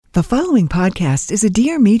The following podcast is a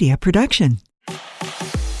Dear Media production.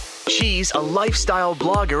 She's a lifestyle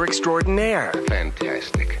blogger extraordinaire.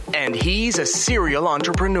 Fantastic. And he's a serial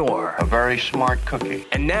entrepreneur. A very smart cookie.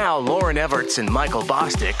 And now Lauren Everts and Michael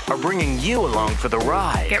Bosstick are bringing you along for the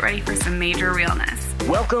ride. Get ready for some major realness.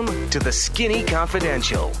 Welcome to the Skinny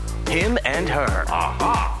Confidential. Him and her.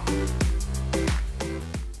 Aha!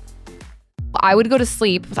 I would go to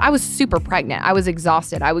sleep. I was super pregnant. I was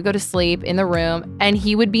exhausted. I would go to sleep in the room and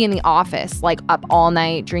he would be in the office, like up all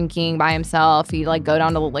night drinking by himself. He'd like go down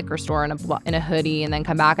to the liquor store in a hoodie and then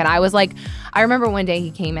come back. And I was like, I remember one day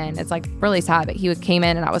he came in. It's like really sad, but he came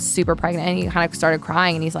in and I was super pregnant and he kind of started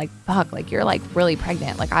crying and he's like, fuck, like you're like really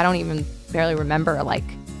pregnant. Like I don't even barely remember like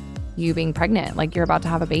you being pregnant. Like you're about to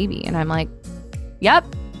have a baby. And I'm like, yep,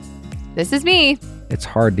 this is me. It's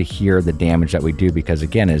hard to hear the damage that we do because,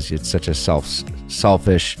 again, it's such a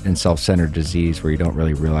selfish and self-centered disease where you don't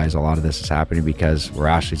really realize a lot of this is happening. Because where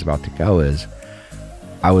Ashley's about to go is,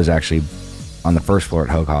 I was actually on the first floor at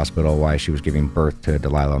Hoag Hospital while she was giving birth to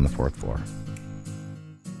Delilah on the fourth floor.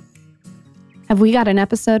 Have we got an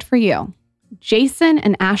episode for you? Jason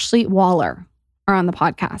and Ashley Wahler are on the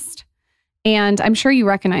podcast. And I'm sure you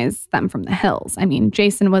recognize them from The Hills. I mean,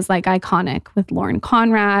 Jason was like iconic with Lauren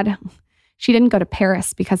Conrad. She didn't go to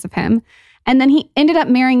Paris because of him. And then he ended up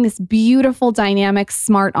marrying this beautiful, dynamic,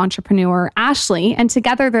 smart entrepreneur, Ashley. And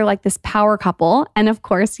together they're like this power couple. And of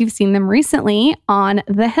course, you've seen them recently on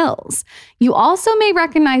The Hills. You also may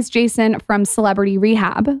recognize Jason from Celebrity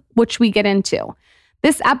Rehab, which we get into.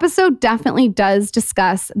 This episode definitely does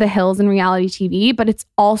discuss The Hills and reality TV, but it's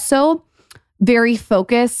also very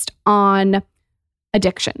focused on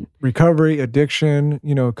addiction. Recovery, addiction,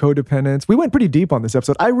 codependence. We went pretty deep on this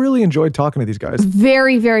episode. I really enjoyed talking to these guys.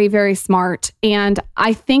 Very, very, very smart. And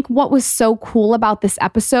I think what was so cool about this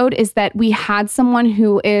episode is that we had someone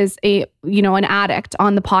who is an addict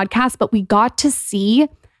on the podcast, but we got to see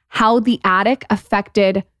how the addict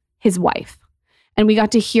affected his wife. And we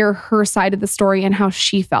got to hear her side of the story and how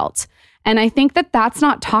she felt. And I think that that's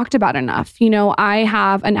not talked about enough. I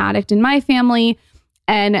have an addict in my family.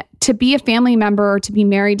 And to be a family member, to be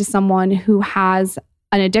married to someone who has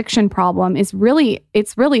an addiction problem it's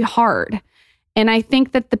really hard. And I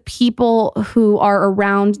think that the people who are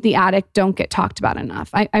around the addict don't get talked about enough.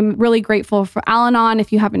 I'm really grateful for Al-Anon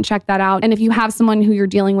if you haven't checked that out. And if you have someone who you're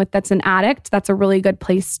dealing with that's an addict, that's a really good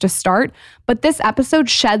place to start. But this episode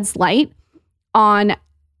sheds light on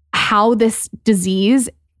how this disease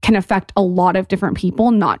can affect a lot of different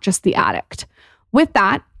people, not just the addict. With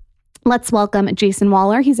that, let's welcome Jason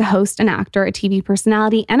Wahler. He's a host, an actor, a TV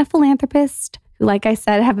personality, and a philanthropist who, like I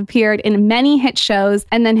said, have appeared in many hit shows.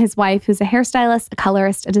 And then his wife, who's a hairstylist, a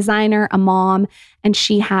colorist, a designer, a mom, and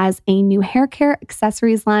she has a new hair care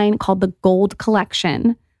accessories line called the Gold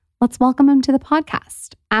Collection. Let's welcome him to the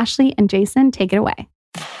podcast. Ashley and Jason, take it away.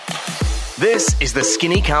 This is the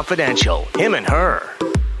Skinny Confidential. Him and her.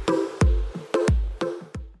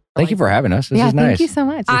 Thank you for having us. This is nice. Thank you so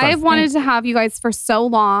much. I've wanted to have you guys for so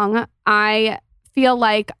long. I feel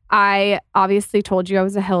like I obviously told you I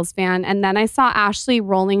was a Hills fan. And then I saw Ashley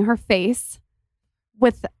rolling her face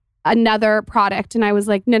with another product. And I was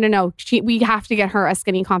like, no. We have to get her a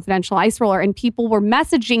Skinny Confidential ice roller. And people were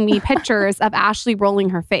messaging me pictures of Ashley rolling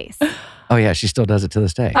her face. Oh, yeah. She still does it to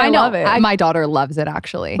this day. I love it. My daughter loves it,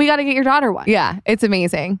 actually. We got to get your daughter one. Yeah, it's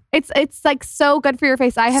amazing. It's like so good for your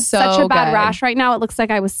face. I have such a bad rash right now. It looks like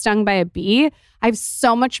I was stung by a bee. I have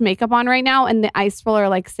so much makeup on right now, and the ice roller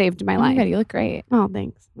like saved my life. God, you look great. Oh,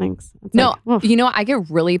 thanks. That's no, I get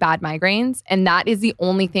really bad migraines, and that is the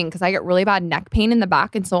only thing because I get really bad neck pain in the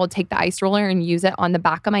back, and so I'll take the ice roller and use it on the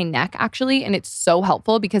back of my neck, actually, and it's so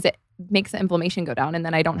helpful because it makes the inflammation go down, and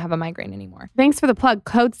then I don't have a migraine anymore. Thanks for the plug.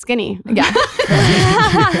 Code Skinny. Yeah.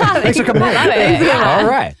 Thanks for coming on. All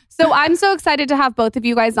right. So I'm so excited to have both of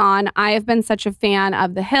you guys on. I have been such a fan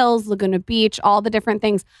of The Hills, Laguna Beach, all the different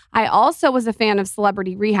things. I also was a fan of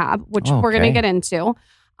Celebrity Rehab, which we're going to get into.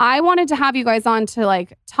 I wanted to have you guys on to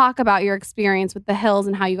talk about your experience with The Hills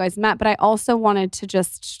and how you guys met, but I also wanted to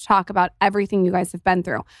just talk about everything you guys have been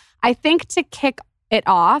through. I think to kick it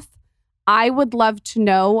off, I would love to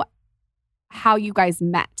know how you guys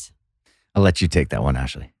met. I'll let you take that one,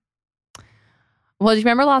 Ashley. Well, do you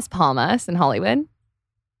remember Las Palmas in Hollywood?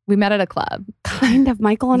 We met at a club. Kind of.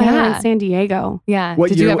 Michael and I were in San Diego. Yeah. What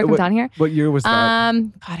Did year, you ever come down here? What year was that? I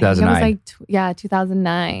think it was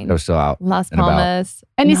 2009. That was still out. Las Palmas.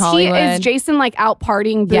 And is Jason out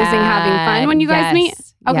partying, boozing, having fun when you guys meet?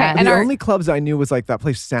 Okay, Yes. and the our- only clubs I knew was like that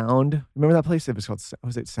place Sound. Remember that place? It was called,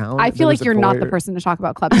 was it Sound? I And feel there like was a you're not the Voyeur. person to talk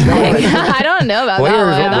about clubs today. I don't know about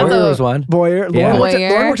Voyeur that one. was one. Voyeur. Yeah.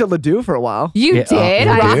 Lauren worked at Ledoux for a while. You Yeah, did?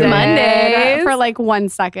 oh, Rock I did. Mondays. For like 1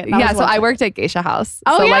 second. That Yeah, was so 1 I second. worked at Geisha House.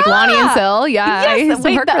 Oh, so like yeah. Lonnie and Sil. Yeah. I Yes, used to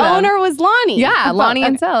wait, work the for them. owner was Lonnie. Yeah, Lonnie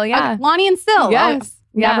and Sil. Yeah. Okay, Lonnie and Sil. Yes.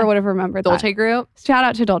 Yeah. Never would have remembered Dolce that. Group. Shout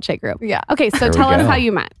out to Dolce Group. Yeah. Okay, so There we tell us go. how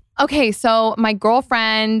you met. Okay, so my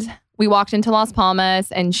girlfriend, we walked into Las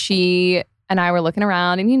Palmas and she and I were looking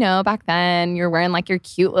around, and back then you're wearing like your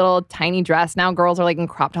cute little tiny dress. Now girls are like in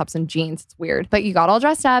crop tops and jeans. It's weird. But you got all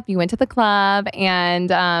dressed up, you went to the club, and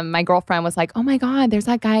my girlfriend was like, oh my God, there's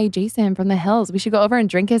that guy Jason from the hills. We should go over and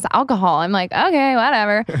drink his alcohol. I'm like, okay,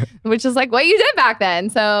 whatever. Which is like what you did back then.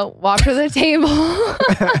 So walked to the table.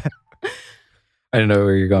 I didn't know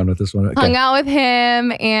where you're going with this one. Okay. Hung out with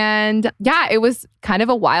him, and yeah, it was kind of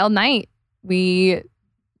a wild night. We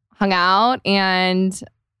hung out, and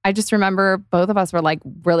I just remember both of us were like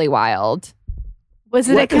really wild. Was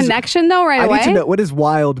it What a is- connection though right I away? need to know, what does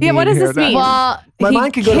wild mean? Yeah, what does here? this mean? Well, My he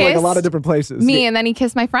mind could go to like a lot of kissed different places. me, and then he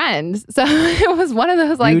kissed my friend. So it was one of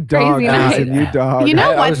those like you dog, crazy nights. Allison, you dog. You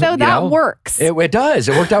know I what was- though? you That know, works. It does.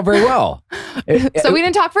 It worked out very well. So we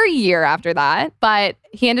didn't talk for a year after that, but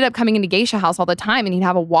he ended up coming into Geisha House all the time, and he'd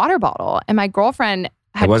have a water bottle. And my girlfriend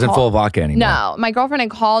had It wasn't called- full of vodka anymore. No, my girlfriend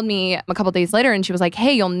had called me a couple days later, and she was like,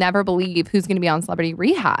 "Hey, you'll never believe who's going to be on Celebrity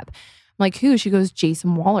Rehab." I'm like, who? She goes,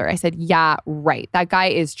 Jason Wahler. I said, yeah, right. That guy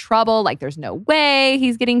is trouble. Like, there's no way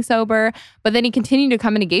he's getting sober. But then he continued to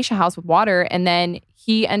come into Geisha House with water. And then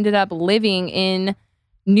he ended up living in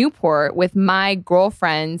Newport with my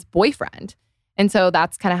girlfriend's boyfriend. And so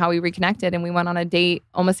that's kind of how we reconnected. And we went on a date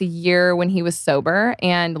almost a year when he was sober.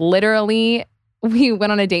 And literally, we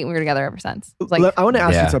went on a date and we were together ever since. It was like, I want to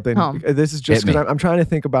ask Yeah. you something. Home. This is just Hit me. because I'm trying to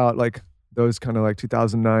think about like those kind of like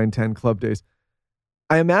 2009, 10 club days.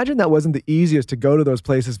 I imagine that wasn't the easiest to go to those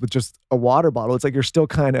places with just a water bottle. It's like you're still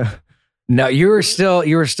kind of. No, you were still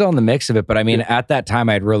in the mix of it. But I mean, at that time,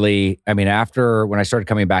 after when I started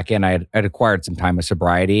coming back in, I'd acquired some time of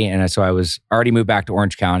sobriety. And so I was already moved back to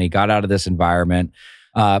Orange County, got out of this environment.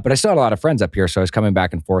 But I still had a lot of friends up here. So I was coming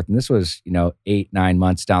back and forth. And this was, 8-9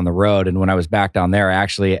 months down the road. And when I was back down there,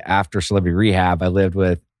 actually, after Celebrity Rehab, I lived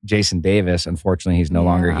with Jason Davis. Unfortunately, he's no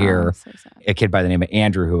longer here. So sad. A kid by the name of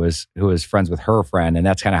Andrew who was friends with her friend, and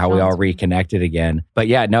that's kind of how we all reconnected again. But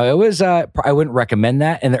yeah, no, it was I wouldn't recommend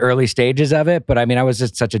that in the early stages of it, but I mean, I was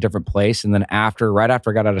just such a different place. And then right after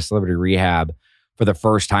I got out of Celebrity Rehab, for the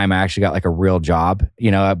first time, I actually got like a real job.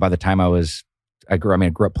 By the time I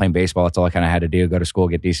grew up playing baseball. That's all I kind of had to do: go to school,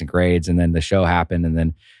 get decent grades, and then the show happened, and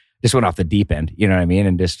then just went off the deep end, you know what I mean?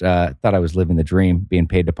 And just thought I was living the dream, being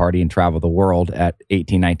paid to party and travel the world at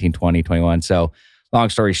 18, 19, 20, 21. So long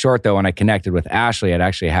story short, though, when I connected with Ashley, I'd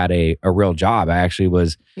actually had a real job. I actually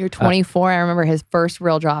was... You're 24. I remember his first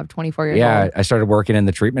real job, 24 years old. Yeah, I started working in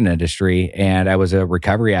the treatment industry, and I was a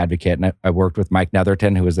recovery advocate. And I worked with Mike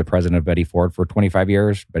Netherton, who was the president of Betty Ford for 25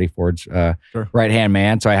 years. Betty Ford's right-hand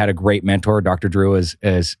man. So I had a great mentor. Dr. Drew is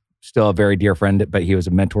still a very dear friend, but he was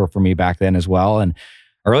a mentor for me back then as well. And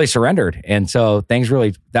I really surrendered. And so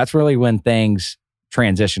that's really when things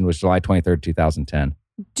transitioned, was July 23rd, 2010.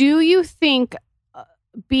 Do you think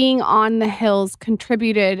being on the hills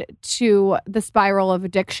contributed to the spiral of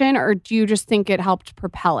addiction, or do you just think it helped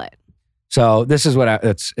propel it? So this is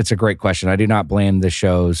it's a great question. I do not blame the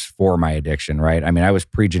shows for my addiction, right? I mean, I was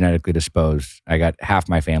pre-genetically disposed. I got half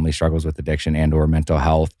my family struggles with addiction and or mental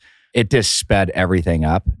health. It just sped everything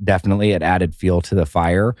up. Definitely, it added fuel to the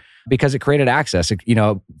fire because it created access.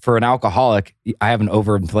 For an alcoholic, I have an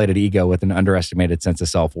overinflated ego with an underestimated sense of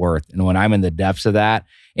self-worth. And when I'm in the depths of that,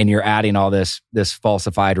 and you're adding all this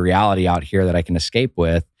falsified reality out here that I can escape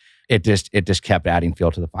with, it just kept adding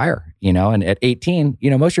fuel to the fire. And at 18,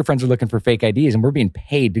 most of your friends are looking for fake IDs, and we're being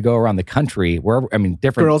paid to go around the country wherever. I mean,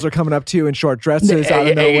 different Girls are coming up to you in short dresses out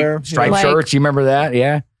of nowhere. striped Like- shirts. You remember that?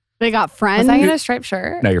 Yeah. They got friends. Was I in a striped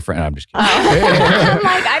shirt? No, your friend. I'm just kidding. I'm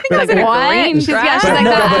like, I think I was in a green She's, yeah, she's dress. like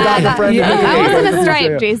No, that. but not the friend Yeah. that- I wasn't a Yeah,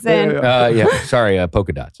 stripe, yeah, Jason. yeah. Sorry,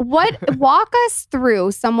 polka dots. Walk us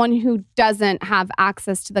through someone who doesn't have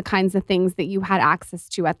access to the kinds of things that you had access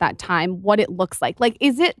to at that time, what it looks like. Like,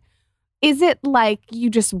 is it like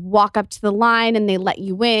you just walk up to the line and they let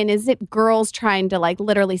you in? Is it girls trying to like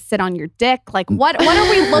literally sit on your dick? Like what are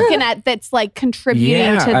we looking at that's like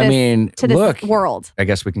contributing to this world? I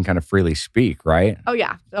guess we can kind of freely speak, right? Oh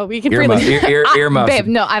yeah. Oh, we can Earmuffs. Earmuffs. Babe,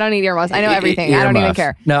 no, I don't need earmuffs. I know everything. I don't even Earmuffs.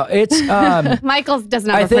 care. No, it's Michael doesn't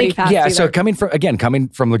have I a pretty think, past yeah. either. So coming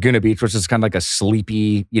from Laguna Beach, which is kind of like a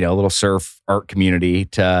sleepy, little surf art community,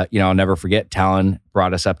 to, I'll never forget Talon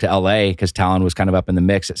brought us up to LA because Talon was kind of up in the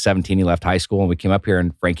mix. At 17, he left high school and we came up here,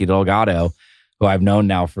 and Frankie Delgado, who I've known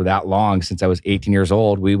now for that long, since I was 18 years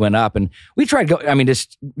old, we went up and we tried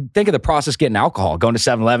just think of the process getting alcohol, going to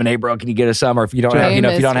 7-Eleven, hey bro, can you get us some? Or if you don't have,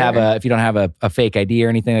 if you don't have a fake ID or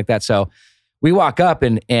anything like that. So we walk up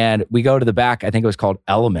and we go to the back. I think it was called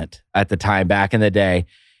Element at the time back in the day.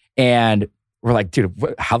 And we're like, dude,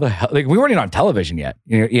 how the hell? Like, we weren't even on television yet,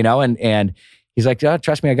 and he's like, oh,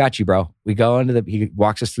 trust me, I got you, bro. We go he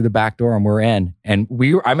walks us through the back door and we're in. And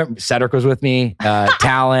I remember Cedric was with me,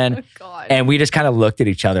 Talon, and we just kind of looked at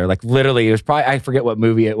each other. Like literally, it was probably, I forget what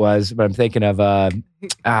movie it was, but I'm thinking of,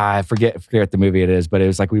 I forget what the movie it is, but it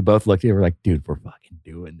was like, we both looked at it, we're like, dude, we're fucking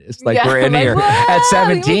doing this. Like we're in here at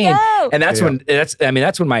 17. And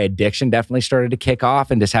that's when my addiction definitely started to kick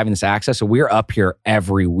off and just having this access. So we're up here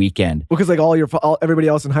every weekend. Well, because like everybody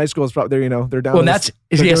else in high school is probably there, they're down doing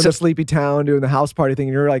the sleepy town, doing the house party thing,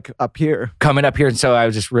 and you're like up here. Coming up here. And so I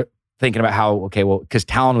was just thinking about how, because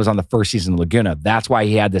Talon was on the first season of Laguna. That's why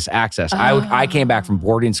he had this access. I came back from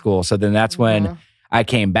boarding school. So then that's when I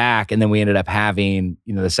came back, and then we ended up having,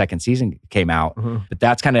 the second season came out. But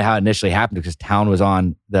that's kind of how it initially happened, because Talon was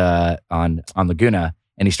on Laguna,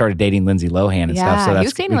 and he started dating Lindsay Lohan and stuff. So he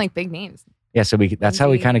was dating like big names. Yeah, so that's how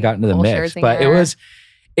we kind of got into the mix. But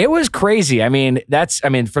it was crazy.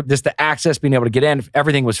 For just the access, being able to get in,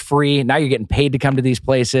 everything was free. Now you're getting paid to come to these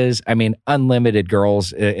places. Unlimited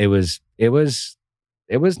girls. It was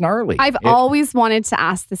gnarly. I've always wanted to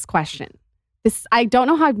ask this question. I don't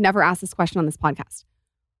know how I've never asked this question on this podcast.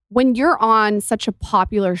 When you're on such a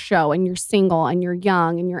popular show and you're single and you're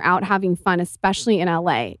young and you're out having fun, especially in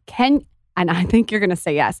LA, and I think you're going to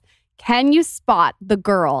say yes, can you spot the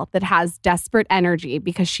girl that has desperate energy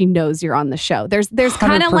because she knows you're on the show? There's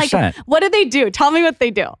kind of like, what do they do? Tell me what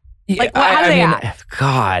they do. Like, how do they act?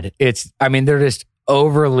 God, they're just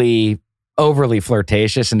overly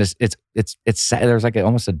flirtatious, and it's there's like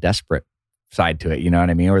almost a desperate side to it, you know what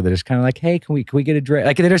I mean? Or they're just kind of like, hey, can we get a drink?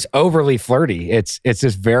 Like, they're just overly flirty. It's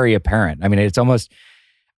just very apparent. It's almost,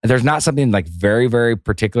 there's not something like very, very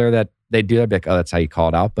particular that they do. I'd be like, oh, that's how you call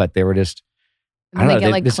it out. But they were just, I don't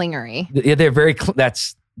know. They get clingery. Yeah, they're very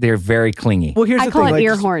clingy. Well, here's I the call thing. it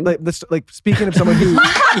ear horn. Like speaking of someone who,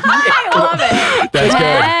 I love it. That's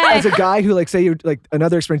good. as a guy who say you're like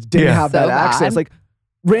another experience didn't have that access, like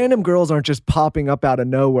random girls aren't just popping up out of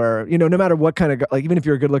nowhere, no matter what kind of, even if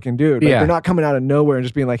you're a good looking dude, they're not coming out of nowhere and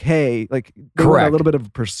just being like, hey, they want a little bit of a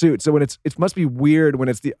pursuit. So when it must be weird when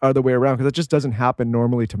it's the other way around, because it just doesn't happen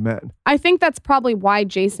normally to men. I think that's probably why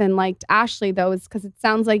Jason liked Ashley, though, is because it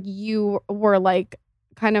sounds like you were like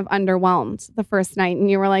kind of underwhelmed the first night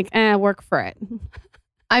and you were like, work for it.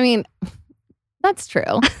 That's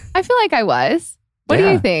true. I feel like I was. What do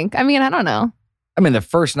you think? I don't know. The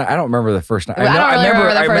first night, I don't remember the first night. I don't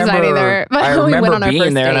remember the first night either. But I remember we went on our being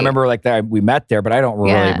first there, date. and I remember we met there, but I don't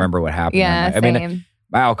really remember what happened. Yeah, same.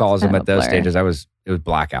 My alcoholism Kind of at those a blur. stages, it was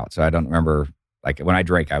blackout. So I don't remember, when I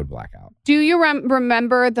drank, I would black out. Do you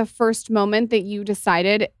remember the first moment that you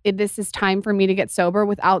decided this is time for me to get sober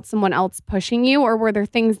without someone else pushing you? Or were there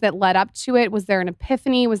things that led up to it? Was there an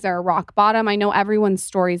epiphany? Was there a rock bottom? I know everyone's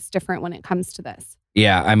story is different when it comes to this.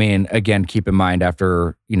 Yeah. Again, keep in mind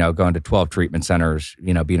after, going to 12 treatment centers,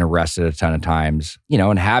 being arrested a ton of times,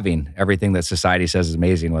 and having everything that society says is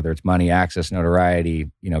amazing, whether it's money, access, notoriety,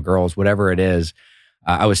 girls, whatever it is.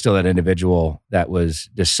 I was still that individual that was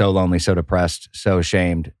just so lonely, so depressed, so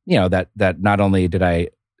ashamed, that not only did I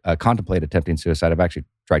contemplate attempting suicide, I've actually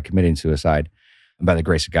tried committing suicide. And by the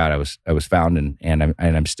grace of God, I was found and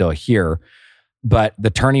I'm still here. But the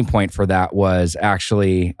turning point for that was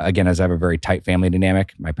actually, again, as I have a very tight family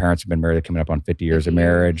dynamic. My parents have been married, coming up on 50 years of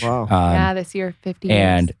marriage. Wow. This year, 50 years.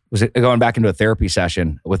 And was going back into a therapy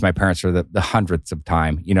session with my parents for the 100th of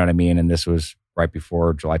time, you know what I mean? And this was right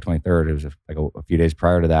before July 23rd. It was a few days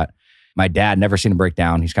prior to that. My dad, never seen him break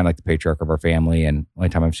down. He's kind of like the patriarch of our family. And the only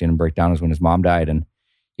time I've seen him break down was when his mom died. And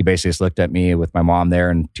he basically just looked at me with my mom there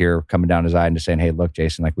and tear coming down his eye and just saying, hey, look,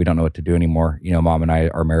 Jason, we don't know what to do anymore. Mom and I,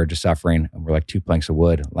 our marriage is suffering. And we're like two planks of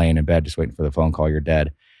wood laying in bed, just waiting for the phone call. You're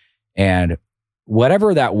dead. And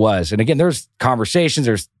whatever that was. And again, there's conversations,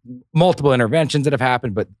 there's multiple interventions that have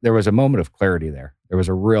happened, but there was a moment of clarity there. There was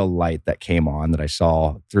a real light that came on that I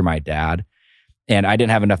saw through my dad. And I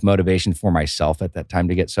didn't have enough motivation for myself at that time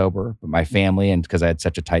to get sober, but my family, and because I had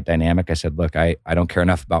such a tight dynamic, I said, look, I don't care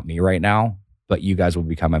enough about me right now, but you guys will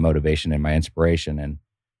become my motivation and my inspiration. And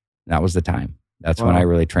that was the time. That's when I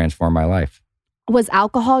really transformed my life. Was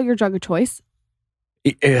alcohol your drug of choice?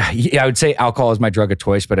 Yeah, I would say alcohol is my drug of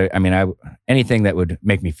choice, but anything that would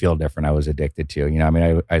make me feel different, I was addicted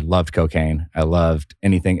to. I loved cocaine. I loved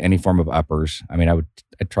anything, any form of uppers. I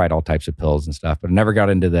I tried all types of pills and stuff, but I never got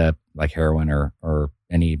into the like heroin or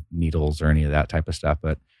any needles or any of that type of stuff.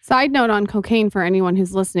 But side note on cocaine for anyone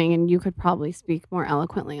who's listening, and you could probably speak more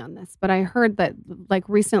eloquently on this, but I heard that like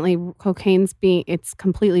recently it's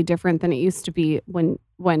completely different than it used to be when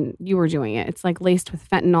you were doing it. It's like laced with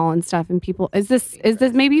fentanyl and stuff. And people, is this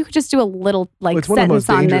maybe you could just do a little like it's one of the most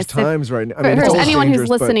dangerous times right now. I mean, for anyone who's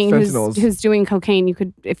listening who's doing cocaine, you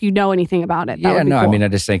could, if you know anything about it. That would be cool. I mean, I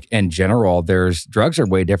just think in general, drugs are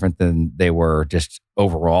way different than they were just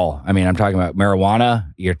overall. I mean, I'm talking about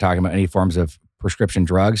marijuana. You're talking about any forms of prescription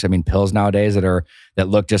drugs. I mean, pills nowadays that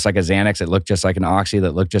look just like a Xanax, that look just like an Oxy,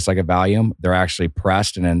 that look just like a Valium. They're actually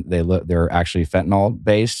pressed and then they're actually fentanyl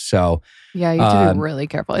based. So yeah, you have to be really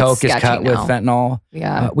careful. Coke is cut with fentanyl.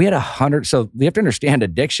 Yeah, we had 100. So you have to understand,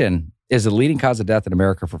 addiction is the leading cause of death in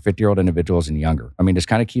America for 50-year-old individuals and younger. I mean, just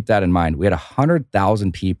kind of keep that in mind. We had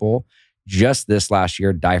 100,000 people just this last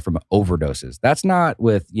year die from overdoses. That's not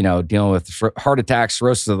with, dealing with heart attacks,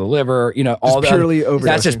 cirrhosis of the liver, all that.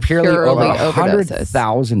 That's just purely over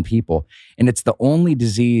 100,000 people. And it's the only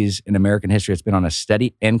disease in American history that's been on a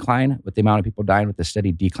steady incline with the amount of people dying, with a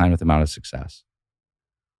steady decline with the amount of success.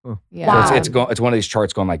 Oh. Yeah. Wow. It's one of these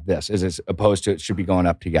charts going like this, as opposed to it should be going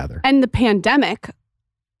up together. And the pandemic,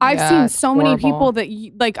 I've seen so many people that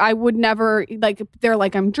like I would never, like they're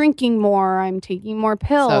like, I'm drinking more, I'm taking more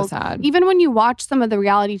pills. So sad. Even when you watch some of the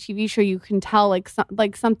reality TV show, you can tell like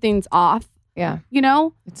something's off. Yeah.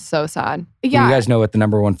 It's so sad. Yeah. Well, you guys know what the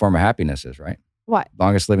number one form of happiness is, right? What?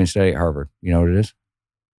 Longest living study at Harvard. You know what it is?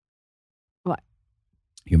 What?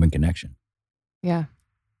 Human connection. Yeah.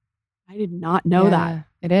 I did not know that.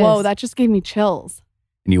 It is. Whoa, that just gave me chills.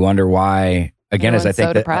 And you wonder why. Again, as I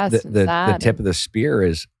think the tip of the spear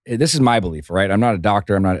is, this is my belief, right? I'm not a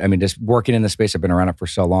doctor. Just working in the space, I've been around it for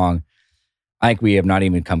so long. I think we have not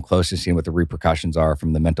even come close to seeing what the repercussions are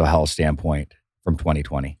from the mental health standpoint from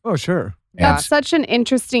 2020. Oh, sure. That's such an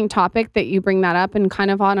interesting topic that you bring that up, and kind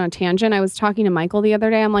of on a tangent. I was talking to Michael the other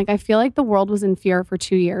day. I'm like, I feel like the world was in fear for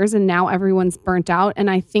 2 years and now everyone's burnt out. And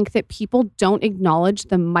I think that people don't acknowledge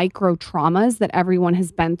the micro traumas that everyone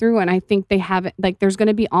has been through. And I think they haven't, like, there's going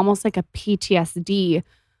to be almost like a PTSD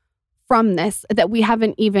from this that we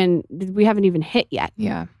haven't even hit yet.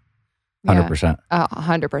 Yeah. 100%.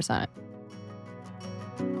 100%.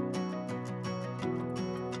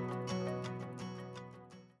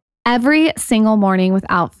 Every single morning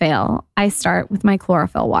without fail, I start with my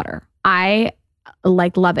chlorophyll water. I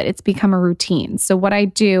love it. It's become a routine. So what I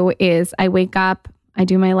do is I wake up, I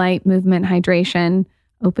do my light movement hydration,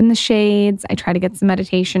 open the shades, I try to get some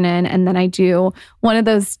meditation in, and then I do one of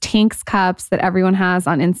those Tinks cups that everyone has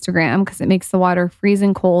on Instagram because it makes the water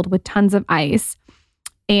freezing cold with tons of ice.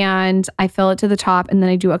 And I fill it to the top, and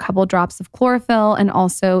then I do a couple drops of chlorophyll and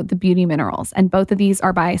also the beauty minerals. And both of these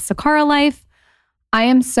are by Sakara Life. I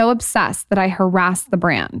am so obsessed that I harass the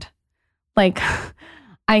brand. Like,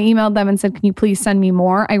 I emailed them and said, can you please send me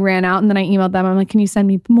more? I ran out and then I emailed them. I'm like, can you send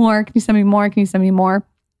me more? Can you send me more? Can you send me more?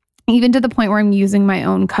 Even to the point where I'm using my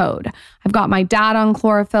own code. I've got my dad on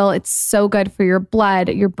chlorophyll. It's so good for your blood,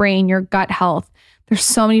 your brain, your gut health. There's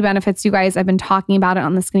so many benefits, you guys. I've been talking about it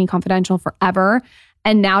on the Skinny Confidential forever.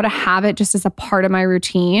 And now to have it just as a part of my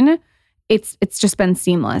routine, it's just been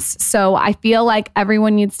seamless. So I feel like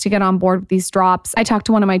everyone needs to get on board with these drops. I talked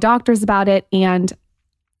to one of my doctors about it, and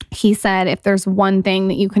he said if there's one thing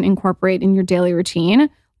that you can incorporate in your daily routine,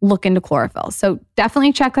 look into chlorophyll. So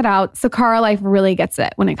definitely check that out. Sakara Life really gets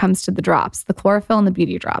it when it comes to the drops, the chlorophyll and the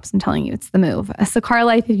beauty drops. I'm telling you, it's the move. Sakara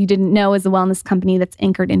Life, if you didn't know, is a wellness company that's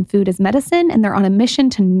anchored in food as medicine, and they're on a mission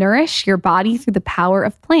to nourish your body through the power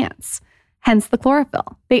of plants. Hence the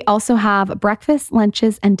chlorophyll. They also have breakfast,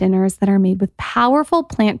 lunches, and dinners that are made with powerful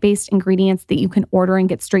plant-based ingredients that you can order and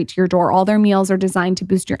get straight to your door. All their meals are designed to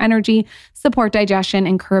boost your energy, support digestion,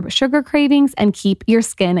 and curb sugar cravings, and keep your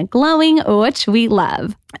skin glowing, which we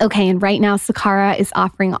love. Okay, and right now, Sakara is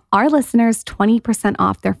offering our listeners 20%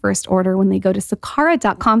 off their first order when they go to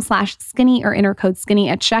sakara.com/skinny or enter code skinny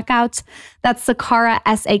at checkout. That's Sakara,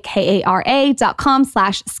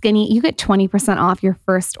 SAKARA.com/skinny. You get 20% off your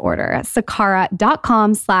first order.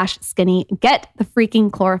 Sakara.com/skinny. Get the freaking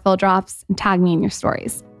chlorophyll drops and tag me in your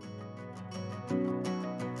stories.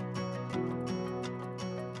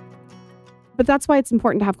 But that's why it's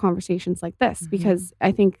important to have conversations like this, because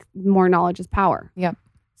I think more knowledge is power. Yep.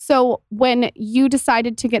 So when you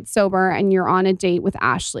decided to get sober and you're on a date with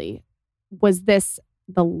Ashley, was this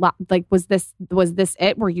was this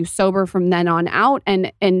it? Were you sober from then on out?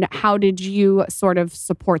 And how did you sort of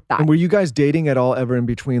support that? And were you guys dating at all ever in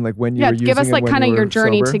between, like when you were using give us like kind of your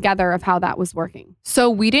journey sober? together of how that was working. So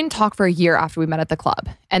we didn't talk for a year after we met at the club.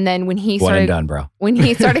 And then when he started, done, bro. when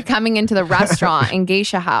he started coming into the restaurant in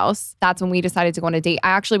Geisha House, that's when we decided to go on a date. I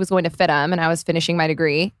actually was going to FITM and I was finishing my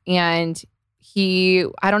degree, and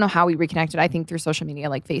I don't know how we reconnected. I think through social media,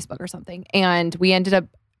 like Facebook or something. And we ended up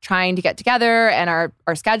trying to get together, and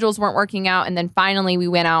our schedules weren't working out. And then finally we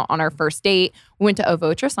went out on our first date. We went to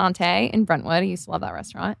Ovo Trisante in Brentwood. I used to love that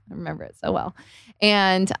restaurant. I remember it so well.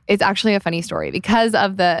 And it's actually a funny story because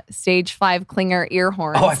of the stage 5 clinger ear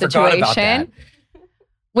horn situation.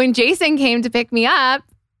 When Jason came to pick me up,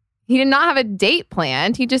 he did not have a date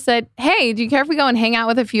planned. He just said, hey, do you care if we go and hang out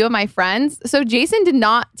with a few of my friends? So Jason did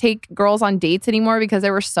not take girls on dates anymore because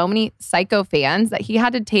there were so many psycho fans that he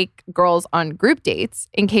had to take girls on group dates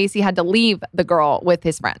in case he had to leave the girl with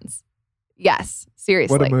his friends. Yes,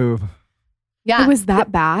 seriously. What a move. Yeah. It was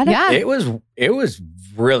that bad? Yeah. It was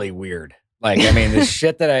really weird. Like, I mean, the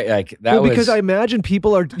shit that because I imagine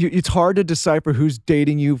people it's hard to decipher who's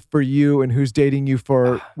dating you for you and who's dating you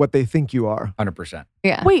for what they think you are. 100%.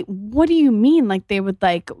 Yeah. Wait, what do you mean? Like they would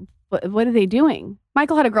what are they doing?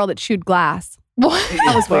 Michael had a girl that chewed glass. What?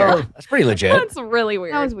 That was weird. That's pretty legit. That's really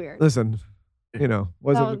weird. That was weird. Listen,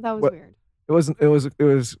 wasn't that was weird. It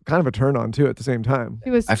was kind of a turn on too at the same time. He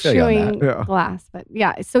was I feel you on chewing that. Yeah. glass, but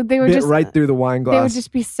yeah. So they were Bit just right through the wine glass. They would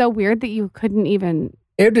just be so weird that you couldn't even.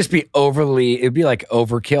 It would just be it'd be like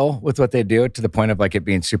overkill with what they do, to the point of like it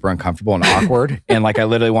being super uncomfortable and awkward. And like I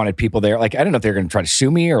literally wanted people there. Like I didn't know if they were going to try to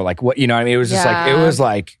sue me or like what, you know what I mean? It was just like, it was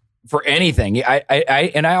like for anything.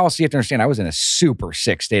 I also have to understand I was in a super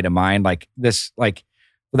sick state of mind. Like this, like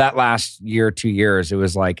for that last year, 2 years, it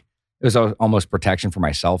was almost protection for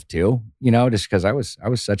myself too, just because I was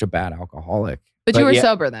such a bad alcoholic. But you were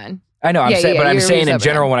sober then. I know. I'm saying, but I'm saying in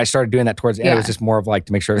general, then. when I started doing that towards the end, it was just more of like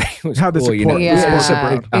to make sure that it was how the cool, support. Yeah.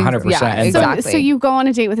 Support. 100%. Yeah, exactly. So you go on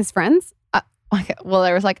a date with his friends? Well,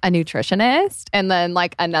 there was like a nutritionist and then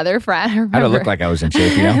like another friend. I don't look like I was in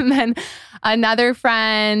shape, And then another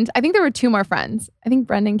friend. I think there were 2 more friends. I think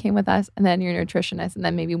Brendan came with us, and then your nutritionist, and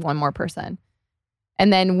then maybe one more person.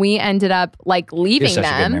 And then we ended up like leaving such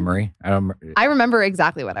them. A good memory. I remember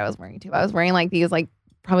exactly what I was wearing too. I was wearing like these like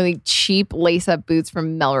probably cheap lace-up boots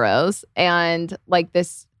from Melrose, and like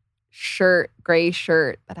this gray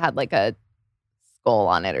shirt that had like a skull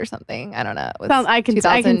on it or something. I don't know. It was I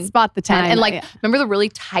can spot the time. And like, remember the really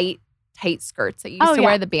tight skirts that you used to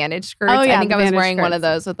wear, the bandage skirts? Oh, yeah, I think I was wearing one of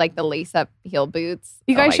skirts. those with like the lace-up heel boots.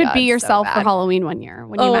 You guys should be yourself so for Halloween one year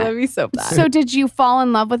when you met. That'd be so bad. So did you fall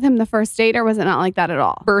in love with him the first date, or was it not like that at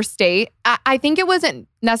all? First date, I think it wasn't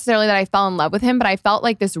necessarily that I fell in love with him, but I felt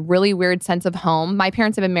like this really weird sense of home. My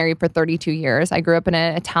parents have been married for 32 years. I grew up in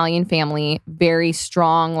an Italian family, very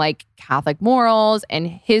strong like Catholic morals, and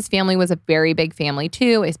his family was a very big family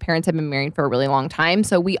too. His parents have been married for a really long time.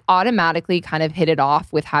 So we automatically kind of hit it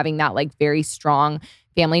off with having that like very strong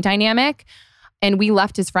family dynamic. And we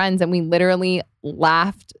left his friends and we literally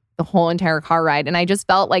laughed the whole entire car ride. And I just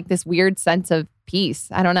felt like this weird sense of peace.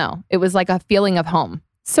 I don't know. It was like a feeling of home.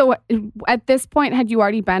 So at this point, had you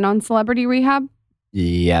already been on celebrity rehab?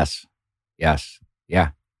 Yes. Yeah.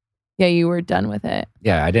 Yeah, you were done with it.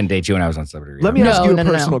 Yeah, I didn't date you when I was on celebrity rehab. Let me ask you a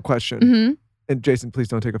personal question. Mm-hmm. And Jason, please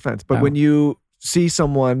don't take offense. But when you see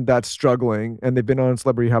someone that's struggling and they've been on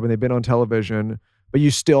celebrity rehab and they've been on television, but you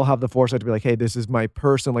still have the foresight to be like, hey, this is my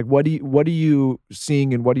person. Like, what are you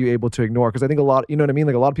seeing and what are you able to ignore? Because I think a lot, you know what I mean?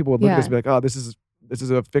 Like a lot of people would look at this and be like, oh, this is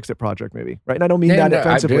a fix-it project maybe, right? And I don't mean that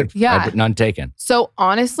offensively. None taken. So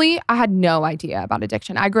honestly, I had no idea about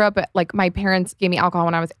addiction. I grew up like my parents gave me alcohol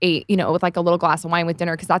when I was 8, with like a little glass of wine with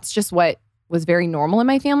dinner because that's just what was very normal in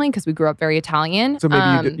my family because we grew up very Italian. So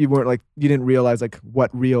maybe you weren't like, you didn't realize like what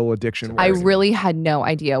real addiction was. I really had no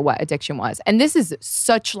idea what addiction was. And this is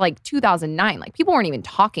such like 2009. Like people weren't even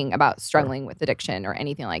talking about struggling with addiction or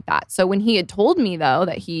anything like that. So when he had told me though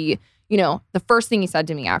that he, the first thing he said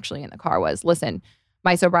to me actually in the car was, listen,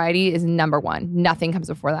 my sobriety is number 1. Nothing comes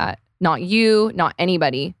before that. Not you, not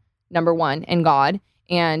anybody. Number 1, and God.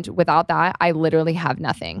 And without that, I literally have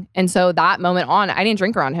nothing. And so that moment on, I didn't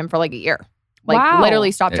drink around him for like a year. Like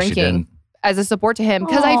literally stopped drinking as a support to him.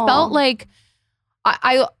 Because I felt like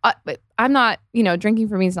I'm not, drinking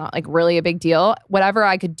for me is not like really a big deal. Whatever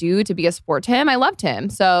I could do to be a support to him, I loved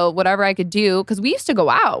him. So whatever I could do, because we used to go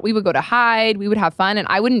out. We would go to Hyde. We would have fun. And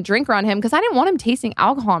I wouldn't drink around him because I didn't want him tasting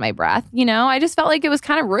alcohol in my breath. I just felt like it was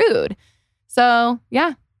kind of rude. So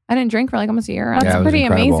yeah, I didn't drink for like almost a year. That's pretty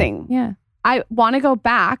amazing. Yeah. I want to go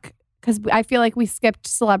back Because I feel like we skipped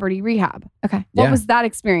celebrity rehab. Okay. What was that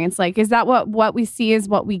experience like? Is that what we see is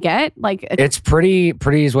what we get? Like it's pretty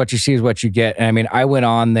is what you see is what you get. And I mean, I went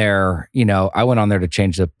on there to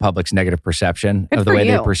change the public's negative perception of the way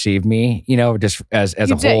they perceive me, just as a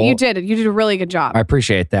whole. You did a really good job. I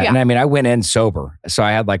appreciate that. Yeah. And I mean, I went in sober. So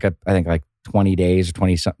I had I think 20 days or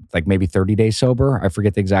 20, like maybe 30 days sober. I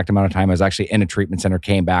forget the exact amount of time. I was actually in a treatment center,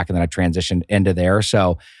 came back, and then I transitioned into there.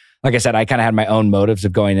 So like I said, I kind of had my own motives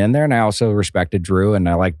of going in there, and I also respected Drew, and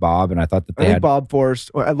I like Bob, and I thought that they Bob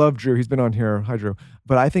Forrest. I love Drew. He's been on here. Hi, Drew.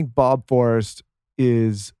 But I think Bob Forrest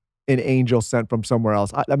is an angel sent from somewhere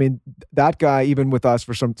else. I mean, that guy, even with us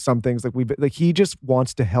for some things, he just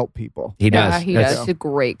wants to help people. He does. Yeah, he does. He's a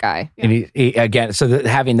great guy. Yeah. And he again, so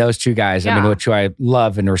having those two guys, I mean, which I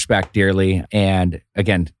love and respect dearly, and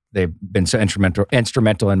again, they've been so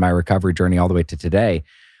instrumental in my recovery journey all the way to today.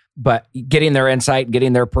 But getting their insight,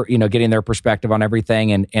 getting their perspective on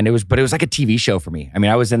everything, and it was like a TV show for me. I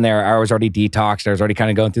mean, I was in there, I was already detoxed, I was already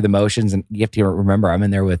kind of going through the motions, and you have to remember, I'm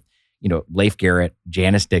in there with Leif Garrett,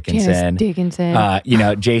 Janice Dickinson,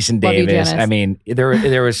 Jason Davis. I mean,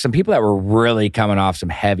 there was some people that were really coming off some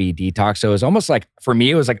heavy detox. So it was almost like, for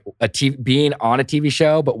me, it was like being on a TV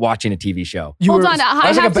show, but watching a TV show. Hold on,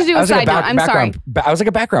 I have to do a side note. I'm sorry. I was like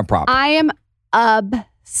a background prop. I am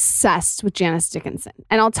obsessed with Janice Dickinson,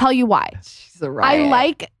 and I'll tell you why. She's a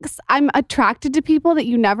riot. I'm attracted to people that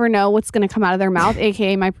you never know what's going to come out of their mouth,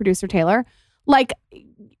 aka my producer Taylor. Like,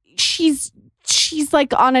 she's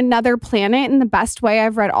like on another planet in the best way.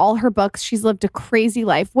 I've read all her books. She's lived a crazy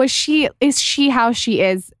life. Is she how she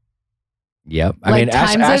is? Yep. I mean,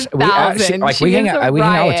 we hang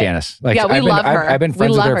out with Janice. We love her. I've been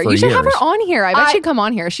friends with her for years. You should have her on here. I bet she'd come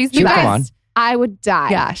on here. She's the best. Come on. I would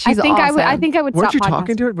die. Yeah, she's awesome. I think I would. Weren't you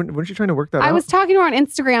talking to her? Weren't you trying to work that out? I was talking to her on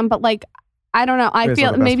Instagram, but I don't know. I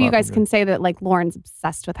feel maybe you guys can say that Lauren's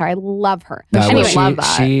obsessed with her. I love her. Anyway, love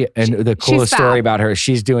that. The coolest story about her,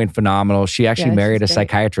 she's doing phenomenal. She actually married a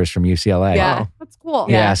psychiatrist from UCLA. Yeah, that's cool.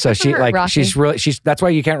 Yeah, so she's that's why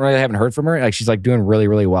you can't really haven't heard from her. Like, she's like doing really,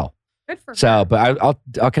 really well. Good for her. So, but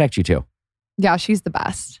I'll connect you too. Yeah, she's the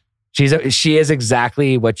best. She is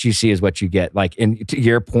exactly what you see is what you get. Like, to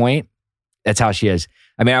your point, that's how she is.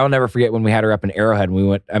 I mean, I will never forget when we had her up in Arrowhead and we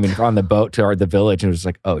went, on the boat to the village, and it was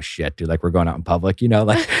like, oh shit, dude, like we're going out in public, again,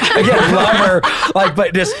 love her,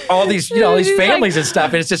 but just all these, all these families and stuff.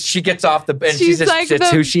 And it's just, she gets off and she's just, it's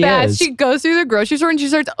who she is. She goes through the grocery store and she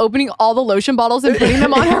starts opening all the lotion bottles and putting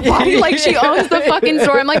them on her body. Like, she owns the fucking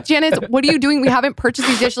store. I'm like, Janice, what are you doing? We haven't purchased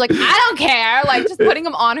these yet. She's like, I don't care. Like, just putting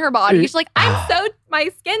them on her body. She's like, my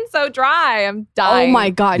skin's so dry. I'm dying. Oh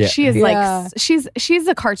my God. Yeah. She is she's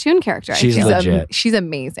a cartoon character. She's legit. She's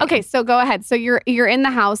amazing. Okay, so go ahead. So you're in the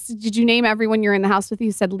house. Did you name everyone you're in the house with?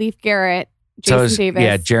 You said Leif Garrett, Jason Davis.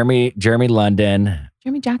 Yeah, Jeremy London.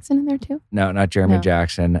 Jeremy Jackson in there too? No, not Jeremy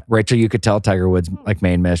Jackson. Rachel, you could tell, Tiger Woods'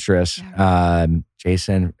 main mistress.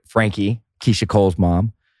 Jason, Frankie, Keisha Cole's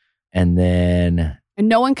mom. And then... And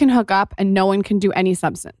no one can hook up and no one can do any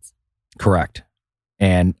substance. Correct.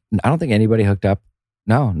 And I don't think anybody hooked up.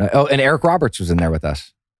 No. Oh, and Eric Roberts was in there with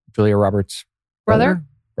us. Julia Roberts' brother.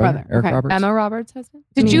 Eric Roberts. Emma Roberts' husband.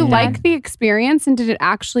 Did you like the experience, and did it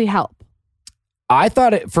actually help? I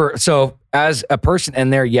thought as a person in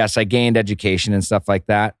there, yes, I gained education and stuff like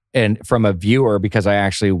that. And from a viewer, because I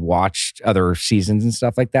actually watched other seasons and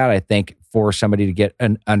stuff like that, I think for somebody to get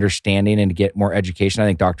an understanding and to get more education, I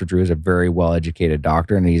think Dr. Drew is a very well-educated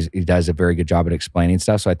doctor, and he does a very good job at explaining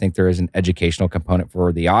stuff. So I think there is an educational component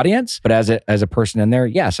for the audience. But as a person in there,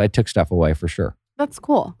 yes, I took stuff away for sure. That's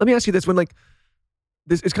cool. Let me ask you this: when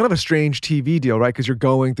this is kind of a strange TV deal, right? Because you're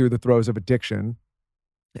going through the throes of addiction.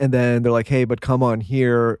 And then they're like, hey, but come on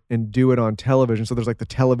here and do it on television. So there's the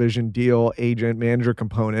television deal, agent, manager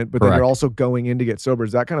component, but then you're also going in to get sober.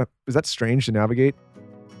 Is that strange to navigate?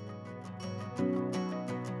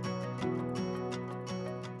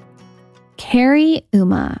 Carrie,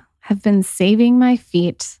 Uma have been saving my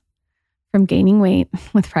feet from gaining weight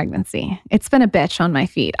with pregnancy. It's been a bitch on my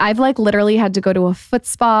feet. I've literally had to go to a foot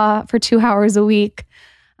spa for 2 hours a week.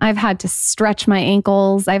 I've had to stretch my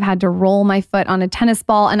ankles. I've had to roll my foot on a tennis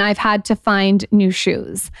ball, and I've had to find new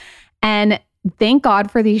shoes. And thank God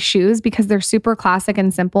for these shoes, because they're super classic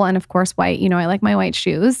and simple. And of course, white, I like my white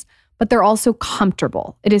shoes, but they're also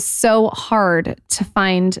comfortable. It is so hard to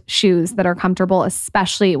find shoes that are comfortable,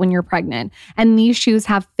 especially when you're pregnant. And these shoes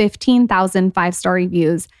have 15,000 5-star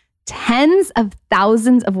reviews, tens of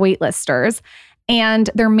thousands of waitlisters. And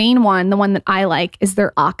their main one, the one that I like, is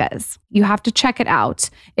their Akkas. You have to check it out.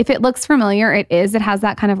 If it looks familiar, it is. It has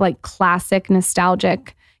that kind of classic,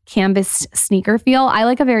 nostalgic, canvas sneaker feel. I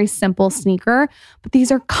like a very simple sneaker, but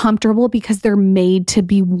these are comfortable because they're made to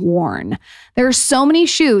be worn. There are so many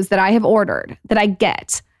shoes that I have ordered that I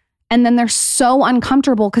get, and then they're so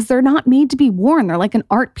uncomfortable because they're not made to be worn. They're like an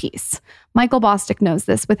art piece. Michael Bostic knows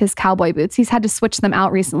this with his cowboy boots. He's had to switch them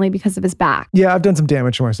out recently because of his back. Yeah, I've done some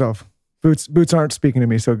damage to myself. Boots aren't speaking to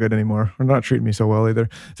me so good anymore. They're not treating me so well either.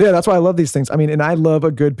 So yeah, that's why I love these things. I mean, and I love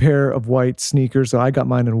a good pair of white sneakers. So I got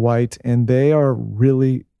mine in white, and they are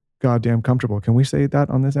really goddamn comfortable. Can we say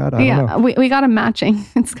that on this ad? I don't know. We got them matching.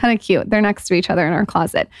 It's kind of cute. They're next to each other in our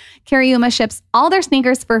closet. Cariuma ships all their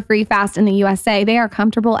sneakers for free fast in the USA. They are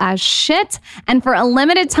comfortable as shit. And for a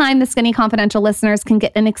limited time, the Skinny Confidential listeners can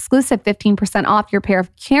get an exclusive 15% off your pair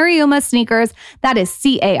of Cariuma sneakers. That is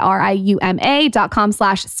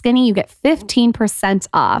CARIUMA.com/skinny. You get 15%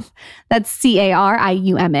 off. That's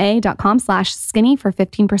CARIUMA.com/skinny for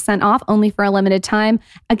 15% off, only for a limited time.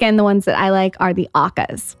 Again, the ones that I like are the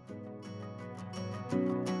Akas.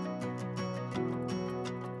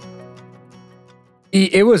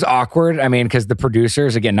 It was awkward. I mean, because the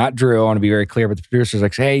producers, again, not Drew, I want to be very clear, but the producers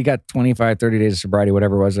like, hey, you got 25, 30 days of sobriety,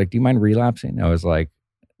 whatever it was. Like, do you mind relapsing? I was like,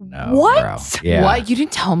 no. What? Bro. Yeah. What? You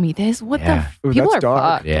didn't tell me this? What the? Ooh, People that's are dark.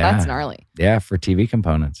 fucked. Yeah. That's gnarly. Yeah, for TV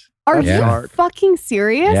components. Are That's you dark. fucking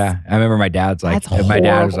serious? Yeah. I remember my dad's like, That's my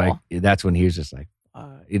dad was like, horrible. that's when he was just like,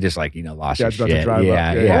 he just like, lost his Dad's about to shit. drive up.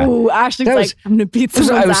 Yeah, Yeah. yeah. Ooh, Ashley's That like, was- I'm going to beat So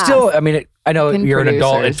someone's I was ass. still, I mean, I know Fucking you're an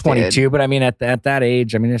adult at producers, 22, but I mean, at that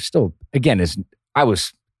age, I mean, it's still, again, I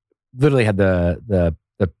was literally had the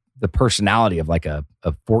personality of like a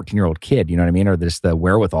 14-year-old kid, you know what I mean? Or just the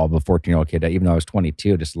wherewithal of a 14-year-old kid, even though I was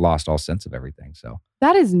 22, just lost all sense of everything. So,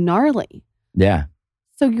 That is gnarly. yeah.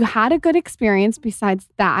 So you had a good experience besides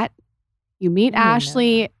that. You meet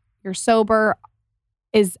Ashley, you're sober.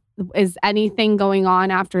 Is anything going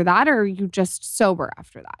on after that, or are you just sober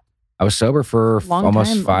after that? I was sober for Long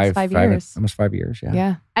almost time, five years. almost 5 years. Yeah.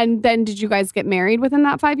 Yeah. And then did you guys get married within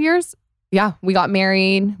that 5 years? Yeah, we got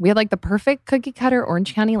married. We had like the perfect cookie cutter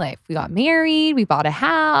Orange County life. We got married. We bought a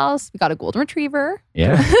house. We got a golden retriever.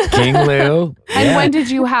 Yeah. King Lou. And Yeah. when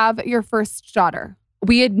did you have your first daughter?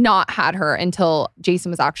 We had not had her until Jason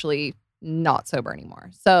was actually not sober anymore.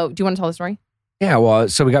 So do you want to tell the story? Yeah. Well,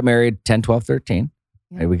 so we got married 10, 12, 13.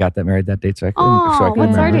 Yeah. And we got that married that date. So I can, Oh, so I can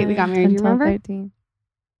what's our remember. date? We got married. Do you remember? 13.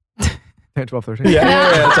 10, 12, 13. Yeah,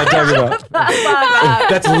 that's what I'm talking about.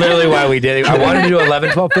 That's literally why we did it. I wanted to do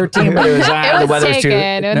 11, 12, 13, but it was, It the was weather was too.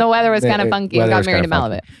 taken. And the weather was kind of funky. We weather got was married in kinda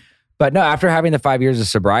funky. Malibu. But no, after having the 5 years of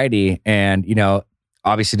sobriety and,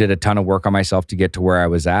 obviously did a ton of work on myself to get to where I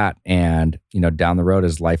was at. And, down the road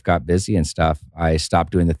as life got busy and stuff, I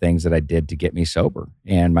stopped doing the things that I did to get me sober.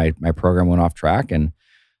 And my program went off track and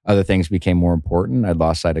other things became more important. I'd